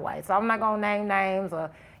some kind of way. So I'm not gonna name names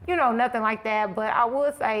or, you know, nothing like that, but I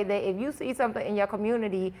would say that if you see something in your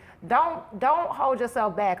community, don't hold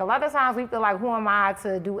yourself back. A lot of times we feel like, who am I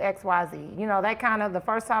to do X, Y, Z? You know, that kind of the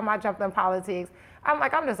first time I jumped in politics, I'm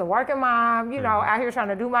like, I'm just a working mom, you know, out here trying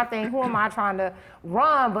to do my thing. Who am I trying to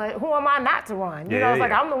run, but who am I not to run? You know, it's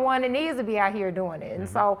like I'm the one that needs to be out here doing it. And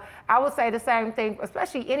so I would say the same thing,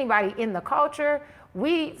 especially anybody in the culture.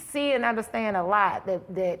 We see and understand a lot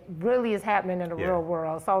that really is happening in the real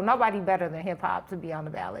world. So nobody better than hip hop to be on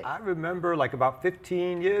the ballot. I remember like about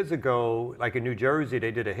 15 years ago, like in New Jersey,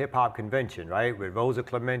 they did a hip hop convention, right? With Rosa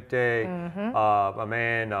Clemente, a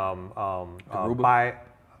man,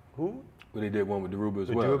 who? Well, they did one with Daruba as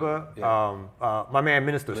well. Daruba, my man,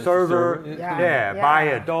 Minister Server,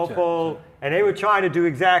 Baya Adolfo, and they were trying to do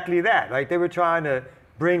exactly that. Like they were trying to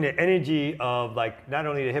bring the energy of like not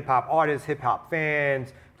only the hip hop artists, hip hop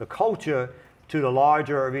fans, the culture to the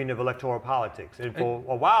larger arena of electoral politics. And for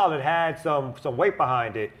a while, it had some weight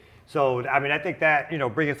behind it. So I mean, I think that, you know,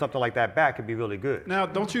 bringing something like that back could be really good. Now,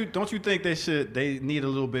 don't you think they need a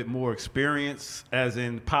little bit more experience, as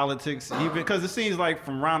in politics, even because it seems like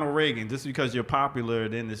from Ronald Reagan, just because you're popular,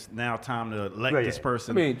 then it's now time to elect this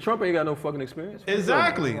person. I mean, Trump ain't got no fucking experience.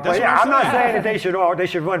 Exactly. That's what I'm not saying that they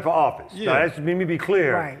should run for office. Yeah. Let me be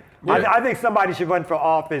clear. Right. Yeah. I think somebody should run for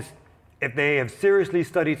office if they have seriously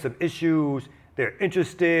studied some issues. They're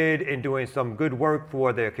interested in doing some good work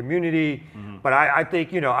for their community. But I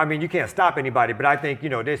think, you know, I mean, you can't stop anybody, but I think, you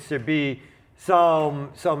know, there should be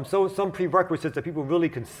some prerequisites that people really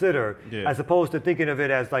consider, as opposed to thinking of it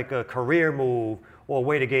as like a career move or a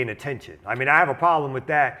way to gain attention. I mean, I have a problem with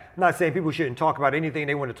that. I'm not saying people shouldn't talk about anything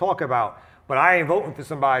they want to talk about, but I ain't voting for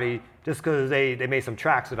somebody just because they made some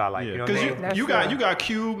tracks that I like. Yeah. You know what I mean? You got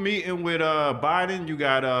Cube meeting with Biden. You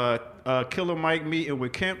got Killer Mike meeting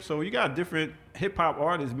with Kemp. So you got different hip hop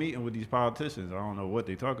artists meeting with these politicians. I don't know what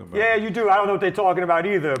they're talking about. Yeah, you do. I don't know what they're talking about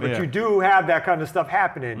either, but you do have that kind of stuff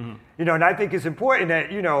happening. You know, and I think it's important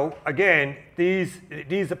that, you know, again, these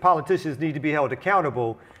politicians need to be held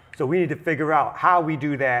accountable. So we need to figure out how we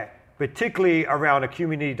do that, particularly around a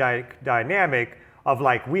community dynamic of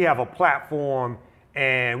like, we have a platform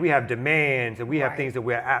and we have demands and we have things that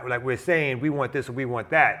we're saying we want this or we want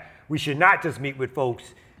that. We should not just meet with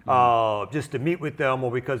folks just to meet with them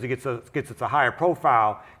or because it gets us a higher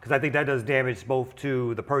profile, because I think that does damage both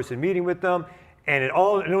to the person meeting with them and the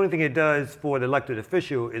only thing it does for the elected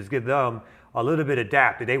official is give them a little bit of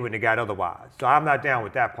dap that they wouldn't have got otherwise. So I'm not down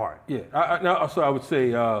with that part. Yeah, so I would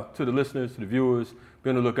say to the listeners, to the viewers, be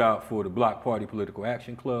on the lookout for the Block Party Political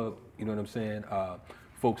Action Club. You know what I'm saying?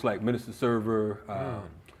 Folks like Minister Server,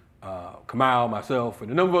 Kamal, myself, and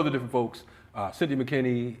a number of other different folks, Cynthia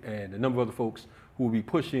McKinney, and a number of other folks who will be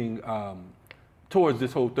pushing towards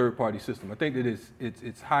this whole third-party system. I think that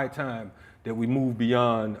it's high time that we move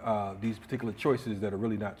beyond these particular choices that are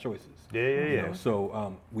really not choices. You know,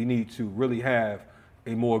 so we need to really have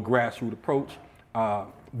a more grassroots approach.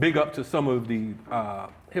 Big up to some of the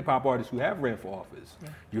hip-hop artists who have ran for office.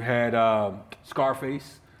 You had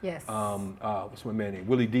Scarface, Yes. What's my man name?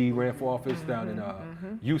 Willie D ran for office down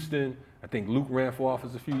in Houston. I think Luke ran for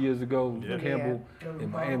office a few years ago. Campbell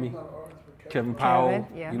in Miami. Kevin Powell,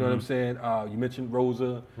 you know what I'm saying? You mentioned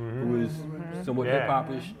Rosa, who is somewhat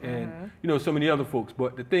hip-hop-ish, and you know, so many other folks.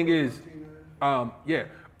 But the thing is, when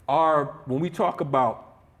we talk about,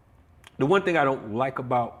 the one thing I don't like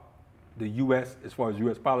about the U.S., as far as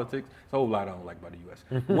U.S. politics, it's a whole lot I don't like about the U.S.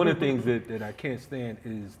 One of the things that I can't stand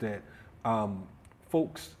is that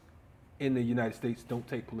folks in the United States don't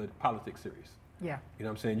take politics serious. Yeah. You know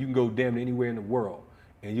what I'm saying? You can go damn anywhere in the world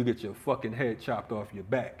and you get your fucking head chopped off your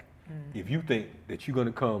back if you think that you're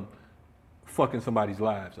gonna come fucking somebody's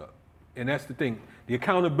lives up. And that's the thing. The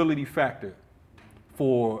accountability factor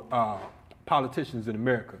for politicians in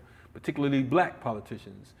America, particularly black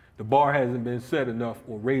politicians, the bar hasn't been set enough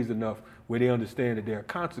or raised enough where they understand that there are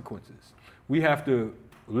consequences. We have to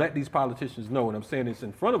let these politicians know, and I'm saying this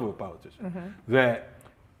in front of a politician, that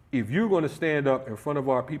if you're going to stand up in front of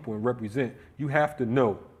our people and represent, you have to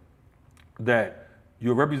know that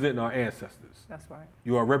you're representing our ancestors. That's right.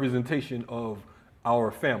 You are a representation of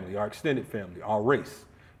our family, our extended family, our race.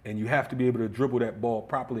 And you have to be able to dribble that ball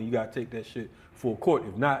properly. You got to take that shit full court.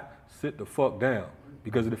 If not, sit the fuck down.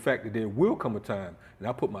 Because of the fact that there will come a time, and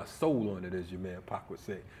I put my soul on it, as your man Pac would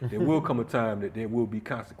say, there will come a time that there will be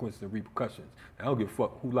consequences and repercussions. I don't give a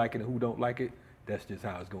fuck who like it and who don't like it. That's just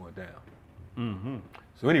how it's going down.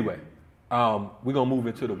 So anyway, we're going to move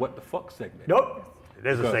into the what the fuck segment. Nope.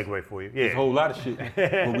 There's a segue for you. Yeah. There's a whole lot of shit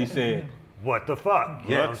when we said, what the fuck?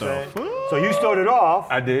 You know what what I'm saying? So you started off.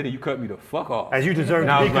 I did, and you cut me the fuck off. As you deserve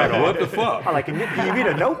and to be cut like, off. what the fuck? I'm like, can you read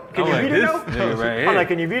a note? Can you read a note? Right I'm like,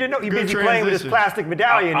 can you read a note? He's busy playing with his plastic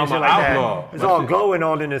medallion and shit like that. It's all glowing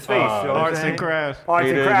all in his face. Arts and crafts. Arts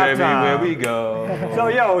and crafts time. Where we go.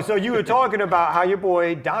 So you were talking about how your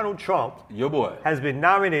boy Donald Trump, your boy, has been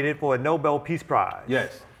nominated for a Nobel Peace Prize.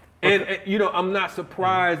 Yes. And you know, I'm not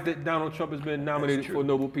surprised that Donald Trump has been nominated for a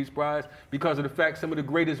Nobel Peace Prize because of the fact some of the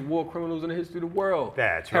greatest war criminals in the history of the world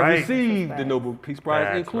have received the Nobel Peace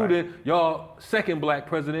Prize, including y'all second black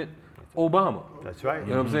president, Obama. That's right.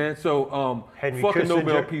 You know what I'm saying? So fucking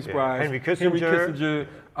Nobel Peace Prize. Henry Kissinger.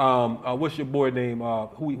 What's your boy name?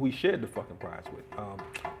 Who we shared the fucking prize with?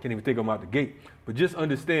 Can't even think of him out the gate. But just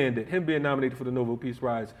understand that him being nominated for the Nobel Peace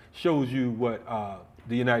Prize shows you what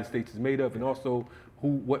the United States is made of, and also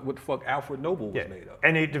what the fuck Alfred Nobel was made of.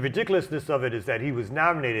 And the ridiculousness of it is that he was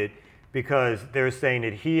nominated because they're saying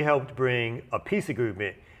that he helped bring a peace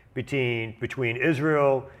agreement between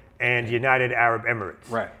Israel and the United Arab Emirates.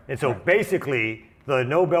 Right. And so basically, the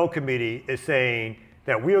Nobel Committee is saying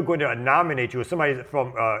that we are going to nominate you, or somebody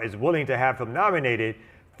is willing to have him nominated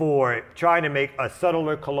for trying to make a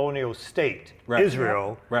settler colonial state,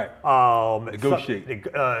 Israel, negotiate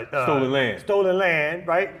stolen land. Stolen land,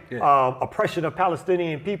 right? Yeah. Oppression of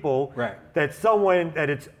Palestinian people. Right. That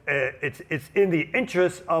it's in the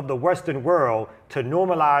interest of the Western world to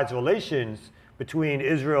normalize relations between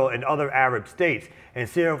Israel and other Arab states, and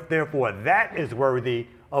so therefore that is worthy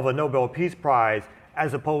of a Nobel Peace Prize,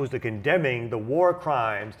 as opposed to condemning the war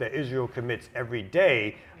crimes that Israel commits every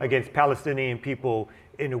day against Palestinian people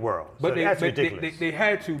in the world. But so that's ridiculous. They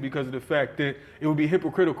had to, because of the fact that it would be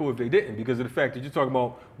hypocritical if they didn't, because of the fact that you're talking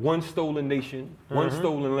about one stolen nation, one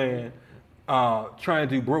stolen land, trying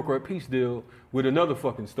to broker a peace deal with another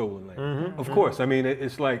fucking stolen land. Of course, I mean,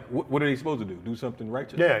 it's like, what are they supposed to do? Do something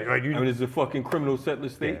righteous? Yeah, right. I mean, it's a fucking criminal settler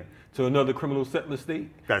state to another criminal settler state.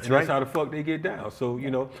 That's and right. That's how the fuck they get down. So, you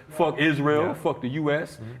know, fuck Israel, fuck the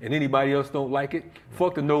U.S., and anybody else don't like it.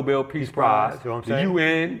 Fuck the Nobel Peace Prize, you know what I'm the saying?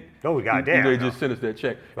 UN. Oh, goddamn. They just sent us that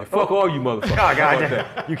check. And fuck all you motherfuckers. Oh,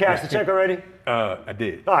 goddamn. You cashed the check already? I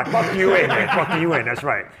did. All right, fuck the UN, man. Fuck the UN, that's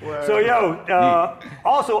right. So,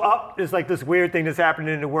 also up is like this weird thing that's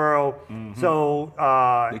happening in the world. So,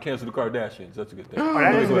 they canceled the Kardashians. That's a good thing. Oh,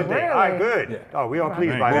 that is a good thing. All right, good. Yeah. Oh, we all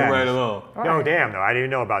pleased by Move that. right along. No, damn, no, I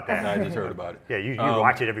didn't know about that. I just heard about it. Yeah, you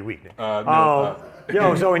watch it every week. So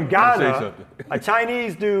in Say Ghana, something. a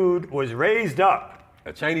Chinese dude was raised up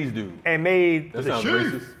A Chinese dude. and made That sounds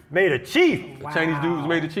racist. made a chief. A Chinese dude was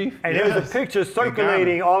made a chief? And there's a picture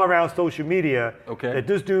circulating all around social media that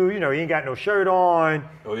this dude, he ain't got no shirt on.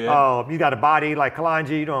 Oh, yeah? He's got a body like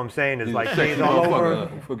Kalanji, you know what I'm saying? It's like sexy chains all over.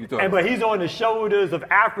 motherfucker. But he's on the shoulders of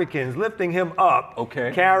Africans, lifting him up,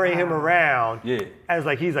 Okay. carrying him around Yeah. as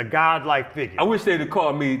like he's a godlike figure. I wish they'd have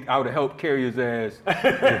called me. I would have helped carry his ass.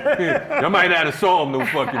 I might not have saw him no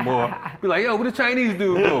fucking more. Be like, yo, where the Chinese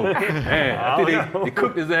dude go? Man, I think they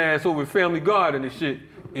cooked his ass over at Family Garden and shit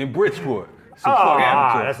in Bridgeport. Some fuck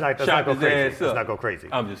amateur let's not shot go his crazy. ass Let's up. not go crazy.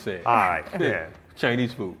 I'm just saying. All right, yeah.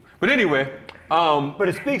 Chinese food. But anyway, But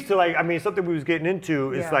it speaks to something we was getting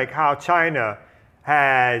into is like how China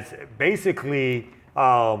has basically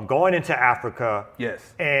gone into Africa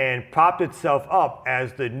Yes. and propped itself up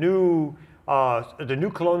as the new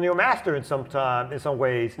colonial master in some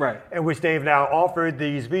ways, Right. in which they've now offered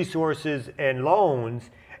these resources and loans,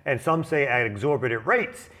 and some say at exorbitant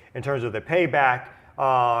rates in terms of the payback,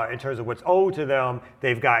 in terms of what's owed to them.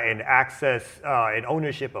 They've gotten access and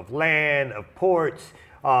ownership of land, of ports,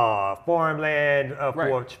 farmland,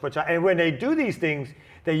 for China. And when they do these things,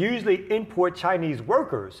 they usually import Chinese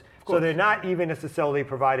workers. So they're not even necessarily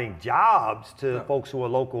providing jobs to folks who are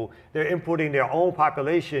local. They're importing their own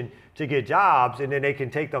population to get jobs, and then they can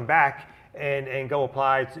take them back and go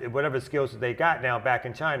apply to whatever skills that they got now back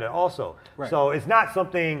in China also. Right. So it's not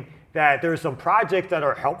something that there's some projects that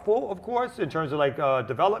are helpful, of course, in terms of like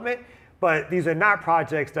development, but these are not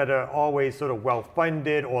projects that are always sort of well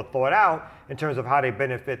funded or thought out in terms of how they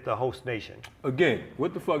benefit the host nation. Again,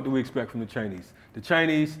 what the fuck do we expect from the Chinese? The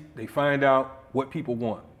Chinese, they find out what people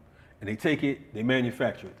want, and they take it, they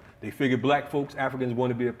manufacture it. They figure black folks, Africans,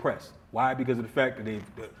 want to be oppressed. Why? Because of the fact that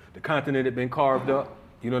the continent had been carved up.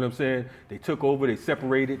 You know what I'm saying? They took over, they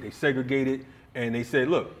separated, they segregated, and they said,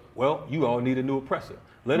 look, well, you all need a new oppressor.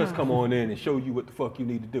 Let us come on in and show you what the fuck you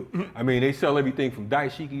need to do. I mean, they sell everything from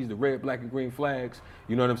dashikis to red, black, and green flags,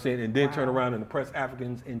 you know what I'm saying? And then turn around and oppress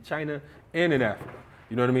Africans in China and in Africa.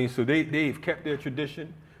 You know what I mean? So they've kept their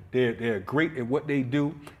tradition. They're great at what they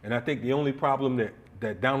do. And I think the only problem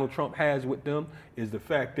that Donald Trump has with them is the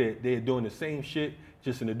fact that they're doing the same shit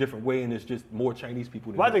just in a different way, and it's just more Chinese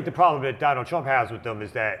people. Well, I think the problem that Donald Trump has with them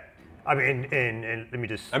is that, I mean, and let me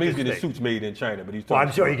just. I mean, he's getting suits made in China, but he's. Well,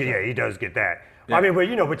 I'm sure he does get that. Yeah. I mean,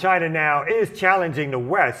 but China now is challenging the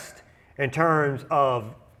West in terms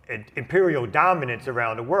of imperial dominance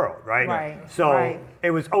around the world, right? Right. So it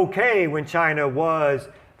was okay when China was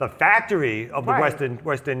the factory of the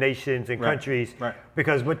Western nations and countries,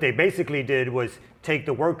 because what they basically did was take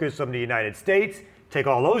the workers from the United States, take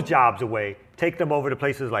all those jobs away, take them over to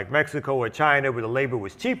places like Mexico or China where the labor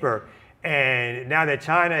was cheaper. And now that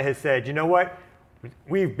China has said, you know what,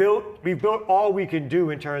 we've built all we can do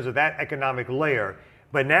in terms of that economic layer,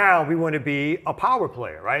 but now we want to be a power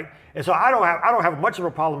player, right? And so I don't have much of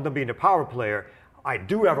a problem with them being a power player. I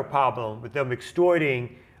do have a problem with them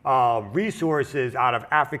extorting resources out of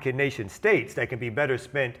African nation states that can be better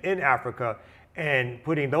spent in Africa, and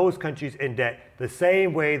putting those countries in debt the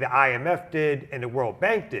same way the IMF did and the World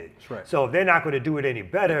Bank did. That's right. So if they're not going to do it any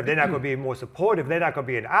better, if they're not going to be more supportive, they're not going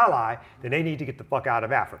to be an ally, then they need to get the fuck out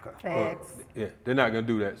of Africa. Yeah, they're not going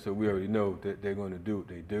to do that, so we already know that they're going to do what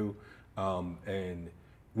they do. And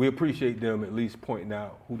we appreciate them at least pointing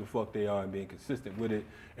out who the fuck they are and being consistent with it.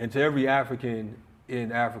 And to every African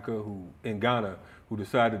in Africa in Ghana who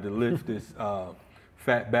decided to lift this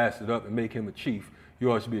fat bastard up and make him a chief,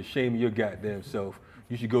 you all should be ashamed of your goddamn self.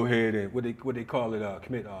 You should go ahead and what they call it,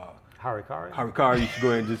 commit Harikari? Harikari. You should go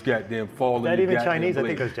ahead and just goddamn fall in. Is that your even goddamn Chinese? blade. I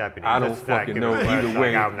think it's Japanese. I don't Let's not fucking give know. it- Either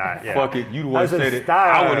way, I'm not, yeah. fuck it. You the one That's a said it.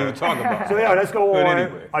 style. I wasn't even talking about it. So yeah, let's go But on.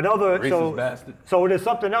 anyway, Another racist bastard. So there's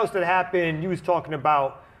something else that happened. You was talking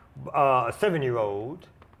about a 7-year-old.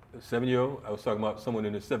 A 7-year-old. I was talking about someone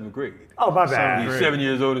in the 7th grade. Oh, my bad. He's 7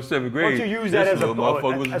 years old in 7th Why grade. don't you use that This as a little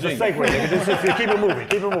motherfucker was as a a genius. segue, nigga? Just keep it moving.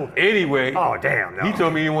 Keep it moving. Anyway, Oh damn! No. he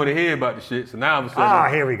told me he didn't want to hear about the shit, so now all of a sudden. Ah,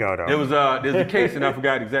 here we go though. There was there's a case, and I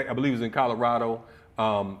forgot exactly. I believe it was in Colorado.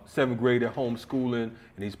 7th grader homeschooling,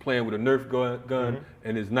 and he's playing with a Nerf gun,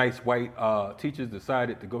 and his nice white teachers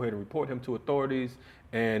decided to go ahead and report him to authorities,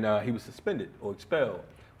 and he was suspended or expelled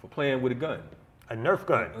for playing with a gun. A Nerf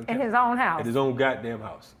gun. In his own house. At his own goddamn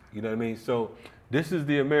house. You know what I mean? So this is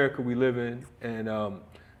the America we live in, and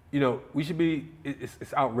we should be.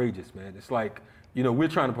 It's outrageous, man. It's like we're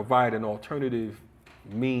trying to provide an alternative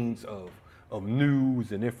means of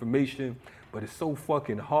news and information, but it's so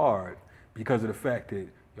fucking hard because of the fact that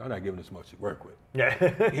y'all not giving us much to work with. Yeah.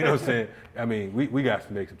 You know what I'm saying? I mean, we got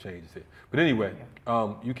to make some changes here. But anyway,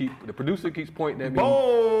 the producer keeps pointing at me.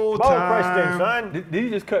 Bold Bold time. question, son. Did he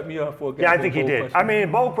just cut me off for a Yeah, I goddamn think he bold did. question? I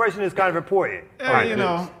mean, bold question is kind of important.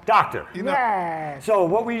 Yeah, Doctor. Yes. So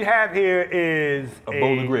what we have here is A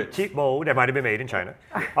bowl of grits. cheap bowl that might have been made in China.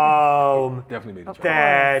 Definitely made a choice.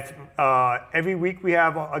 That every week we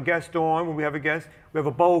have a guest on. When we have a guest, we have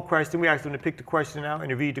a bold question. We ask them to pick the question out and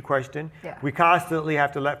to read the question. Yeah. We constantly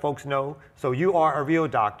have to let folks know. So you are a real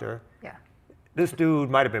doctor. Yeah. This dude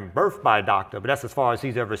might have been birthed by a doctor, but that's as far as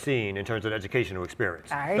he's ever seen in terms of educational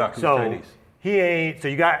experience. All right. Doctor's So Chinese. he ain't. So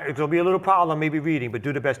it's gonna be a little problem maybe reading, but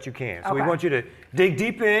do the best you can. So we Okay. want you to dig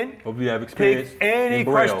deep in. Hopefully you have experience Pick any in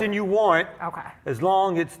Braille. question you want, Okay. as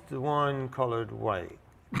long as it's the one colored white.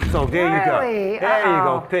 So there you go. Really? There you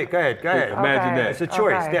go. Uh-oh. Pick. Go ahead. Imagine that. It's a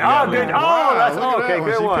choice. Okay. Oh, good. Wow, Oh, that's look at okay. that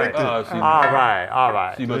Good one. one. She picked it. All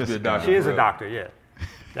right. She must be a doctor. She is for a real. doctor, yeah.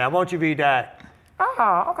 Now, won't you read that?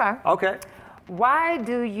 Oh, okay. Okay. Why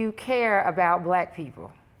do you care about black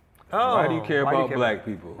people? Oh, Why do you care why about black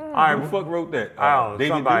people? All right. Who the fuck wrote that? Oh,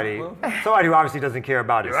 David somebody Duke? who obviously doesn't care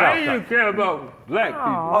about himself. Why do you care about black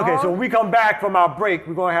people? Okay, so when we come back from our break,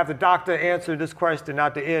 we're going to have the doctor answer this question,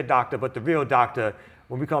 not the ear doctor, but the real doctor,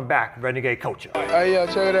 when we come back, Renegade Culture. Hey, yeah,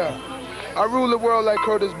 check it out. I rule the world like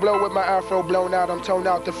Curtis Blow with my afro blown out. I'm toned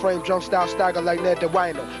out the frame, jump style stagger like Ned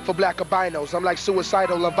DeWino. For black albinos, I'm like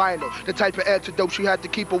suicidal albino. The type of antidote you had to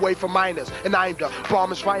keep away from minors. And I'm the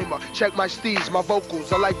bombers rhymer. Check my steeds, my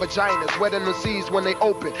vocals are like vaginas, wet in the seas when they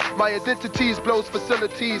open. My identities blows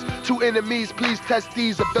facilities. 2 enemies, please test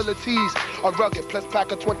these abilities. I'm rugged, plus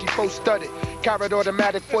pack a 24 studded. Carrot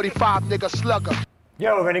automatic 45 nigga slugger.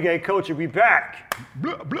 Yo, Renegade Culture, we back. You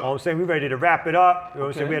know what I'm saying? We ready to wrap it up. You know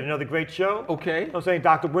what I'm saying? We had another great show. Okay. You know what I'm saying?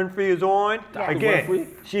 Dr. Winfrey is on. Dr. Again, Winfrey.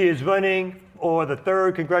 she is running for the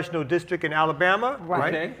 3rd Congressional District in Alabama.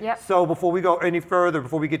 Right. Okay. Yep. So before we go any further,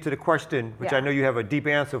 before we get to the question, which Yeah. I know you have a deep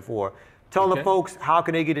answer for, tell the Okay. folks how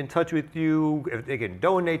can they get in touch with you, if they can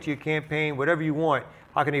donate to your campaign, whatever you want,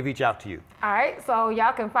 how can they reach out to you? All right, so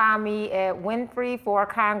y'all can find me at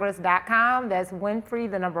winfrey4congress.com. That's Winfrey,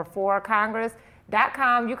 the number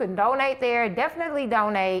 4congress.com. You can donate there. Definitely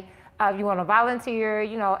donate. If you want to volunteer,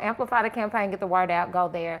 amplify the campaign, get the word out, go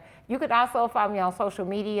there. You can also find me on social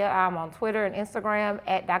media. I'm on Twitter and Instagram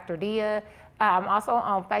at Dr. Dia. I'm also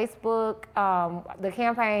on Facebook. The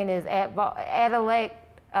campaign is at elect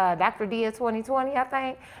Dr. Dia 2020, I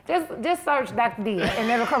think. Just search Dr. Dia and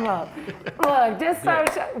it'll come up. Look, just search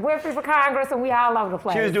Winfrey for Congress and we all over the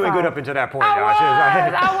place. She was doing good up until that point, I y'all.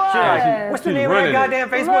 She was was. what's the She's name of that running it. goddamn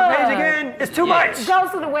Facebook Look. page again? It's too much. Go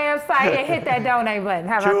to the website and hit that donate button.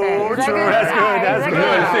 How about True, that? Is that true. good? That's good, All right, that's is good. You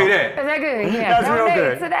gotta say that. Is that good? Yeah. That's real donate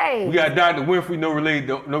good. today. We got Dr. Winfrey, no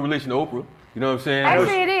relation to Oprah. You know what I'm saying?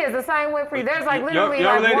 Actually, it is the same Winfrey. There's like literally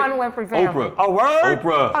Y'all like related? one Winfrey family. Oprah. Oh, word?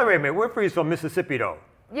 Oprah. Oh, wait a minute. Winfrey's from Mississippi, though.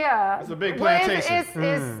 Yeah. It's a big Well, plantation. It's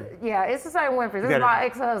the same Winfrey. This You is got my a-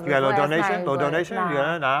 ex-husband. you got a little donation? Little donation? Nah,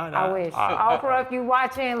 Yeah, nah. I wish. Oprah, if you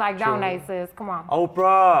watching, donate, sis. Come on.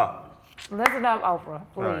 Oprah. Listen up, Oprah,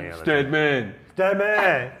 please. Oh, yeah. Stedman.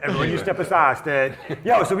 Stedman. Everyone, you step aside, Sted.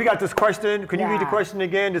 Yo, so we got this question. Can you read the Yeah. question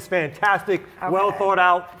again? This fantastic, Okay. well thought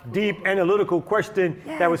out, deep analytical question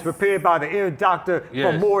that was Yes. prepared by the ear doctor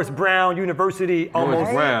Yes. from Morris Brown University. Morris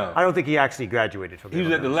Brown. I don't think he actually graduated from He was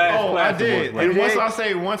there. at the last Oh, class. I did. of Morris And You once did? I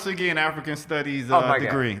say once again African Studies Oh, my God.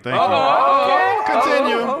 degree. Thank Oh, you.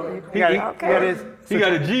 Continue. He got, Okay. he got his. He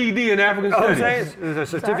got a GED in African Oh, I'm saying, Studies. is it a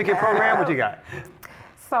certificate program? What you got?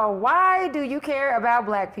 So why do you care about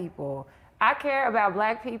black people? I care about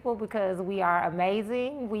black people because we are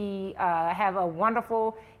amazing. We have a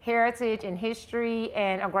wonderful heritage and history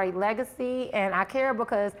and a great legacy. And I care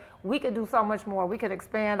because we could do so much more. We could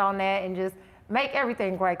expand on that and just make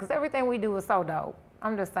everything great because everything we do is so dope.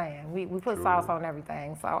 I'm just saying, we put sauce on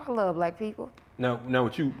everything. So I love black people. Now,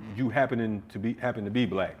 with you happen to be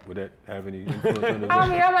black, would that have any influence on the I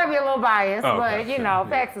mean, I might be a little biased, Oh, but okay.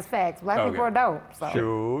 facts is facts. Black Okay. people are dope.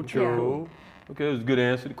 So. True. Okay, it was a good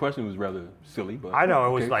answer. The question was rather silly, but I know, it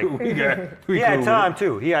was okay, like- cool. we He cool had with time it.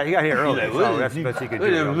 too. He got here early, Like, so what that's is the best he could what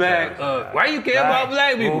do. is you know what black? I'm saying? Why you care about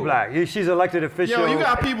black people? Oh, black. She's elected official. Yo, you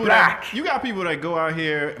got people black. that go out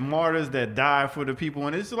here, martyrs that die for the people,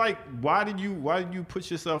 and it's like, why did you put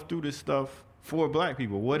yourself through this stuff for black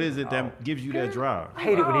people? What is it that gives you that drive? I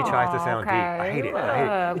hate it when he tries to sound deep. I Okay. hate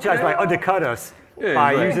it. He tries to undercut us Yeah,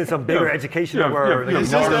 by right. using some bigger Yeah. educational Yeah, word. yeah, like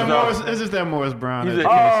It's yeah. just that Martyrs Morris. It's just that Morris Brown. He's a-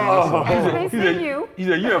 education. They see you. He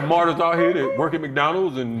said, you have martyrs out here that work at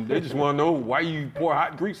McDonald's and they just want to know why you pour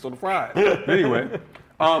hot grease on the fries. Anyway,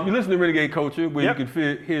 you listen to Renegade Culture where Yep. you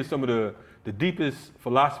can hear some of the deepest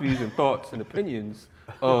philosophies and thoughts and opinions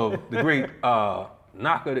of the great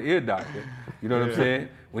Naka the ear doctor. You know what I'm saying?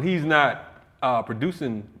 When he's not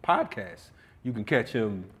producing podcasts, you can catch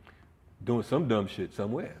him doing some dumb shit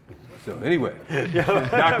somewhere. So anyway,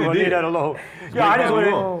 Dr. We'll D. leave that alone. Yeah, I just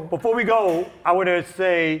Very wanted, before we go, I want to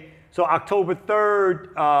say, so October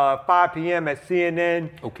 3rd, 5 p.m. at CNN,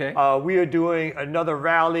 Okay. We are doing another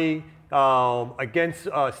rally against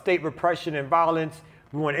state repression and violence.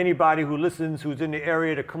 We want anybody who listens, who's in the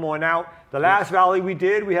area, to come on out. The last rally we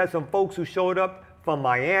did, we had some folks who showed up from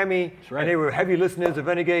Miami, right. and they were heavy listeners of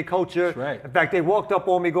Renegade Culture. That's right. In fact, they walked up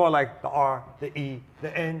on me going like, the R, the E,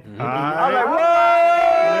 the N, the E. I was Right. like, what?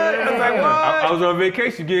 I was like, what? I was on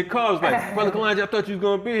vacation getting calls like, Brother Kalonji, I thought you was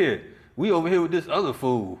gonna be here. We over here with this other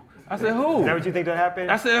fool. I said, who? Is that what you think that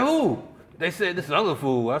happened? I said, who? They said this other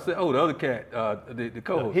fool. I said, oh, the other cat, the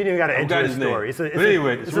co-host. He didn't even got to enter his story. But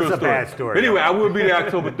anyway, it's a bad story. But anyway, I will be there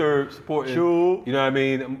October 3rd supporting. True. You know what I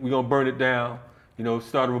mean? We're going to burn it down. You know,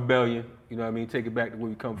 start a rebellion. You know what I mean? Take it back to where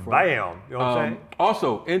we come from. Bam. You know what I'm saying?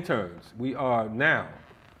 Also, interns. We are now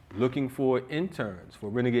looking for interns for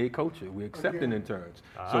Renegade Culture. We're accepting interns.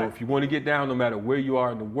 So if you want to get down, no matter where you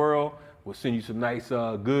are in the world, we'll send you some nice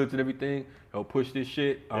goods and everything. Help push this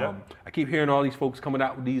shit. I keep hearing all these folks coming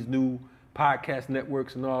out with these new podcast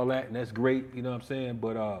networks and all that, and that's great, you know what I'm saying?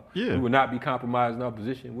 But we will not be compromising our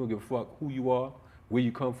position. We don't give a fuck who you are, where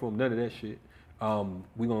you come from, none of that shit.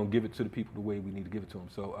 We're going to give it to the people the way we need to give it to them.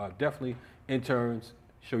 So definitely interns,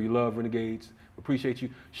 show your love, Renegades. Appreciate you.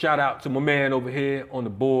 Shout out to my man over here on the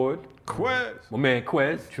board. Quez. My man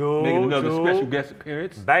Quez. True, making another special guest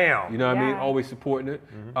appearance. Bam. You know what I mean? Always supporting it.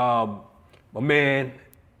 My man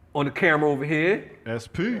on the camera over here.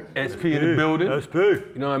 SP. SP in the building. SP.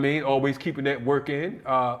 You know what I mean? Always keeping that work in.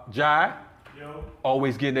 Jai. Yo.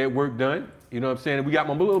 Always getting that work done. You know what I'm saying? And we got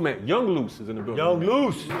my little man, Young Loose, is in the building. Young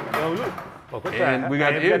Loose. And we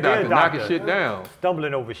got the ear doctor knocking shit down.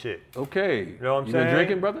 Stumbling over shit. Okay. You know what I'm you saying? Been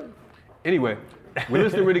drinking, brother? Anyway, we're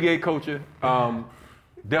listening to Renegade Culture.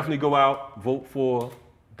 Definitely go out, vote for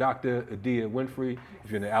Dr. Adia Winfrey.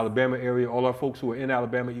 If you're in the Alabama area, all our folks who are in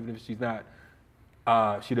Alabama, even if she's not,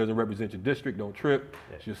 she doesn't represent your district, don't trip.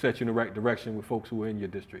 She'll set you in the right direction with folks who are in your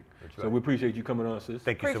district. So we appreciate you coming on, sis.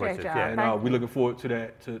 Thank you so much, sis. Appreciate y'all. And we're looking forward to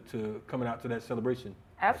that, to coming out to that celebration.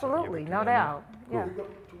 Absolutely, no doubt. Yeah.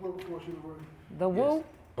 The woo.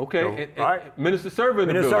 Okay, all right. Minister Server in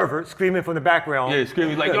the building. Server screaming from the background. Yeah,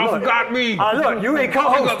 screaming like, y'all forgot me. Look, you ain't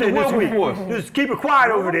co-hosting this week. Just keep it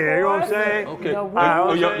quiet over there, you know what I'm saying? Okay.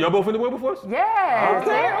 The Y'all both in the Wilberforce? Yes.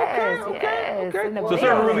 Okay. So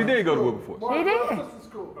Server really did go to Wilberforce. He did.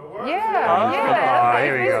 Yeah.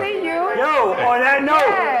 Here we go. See you. Yo, on that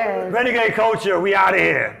note, Renegade Culture, we out of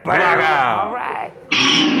here. Bam. Black out. All right.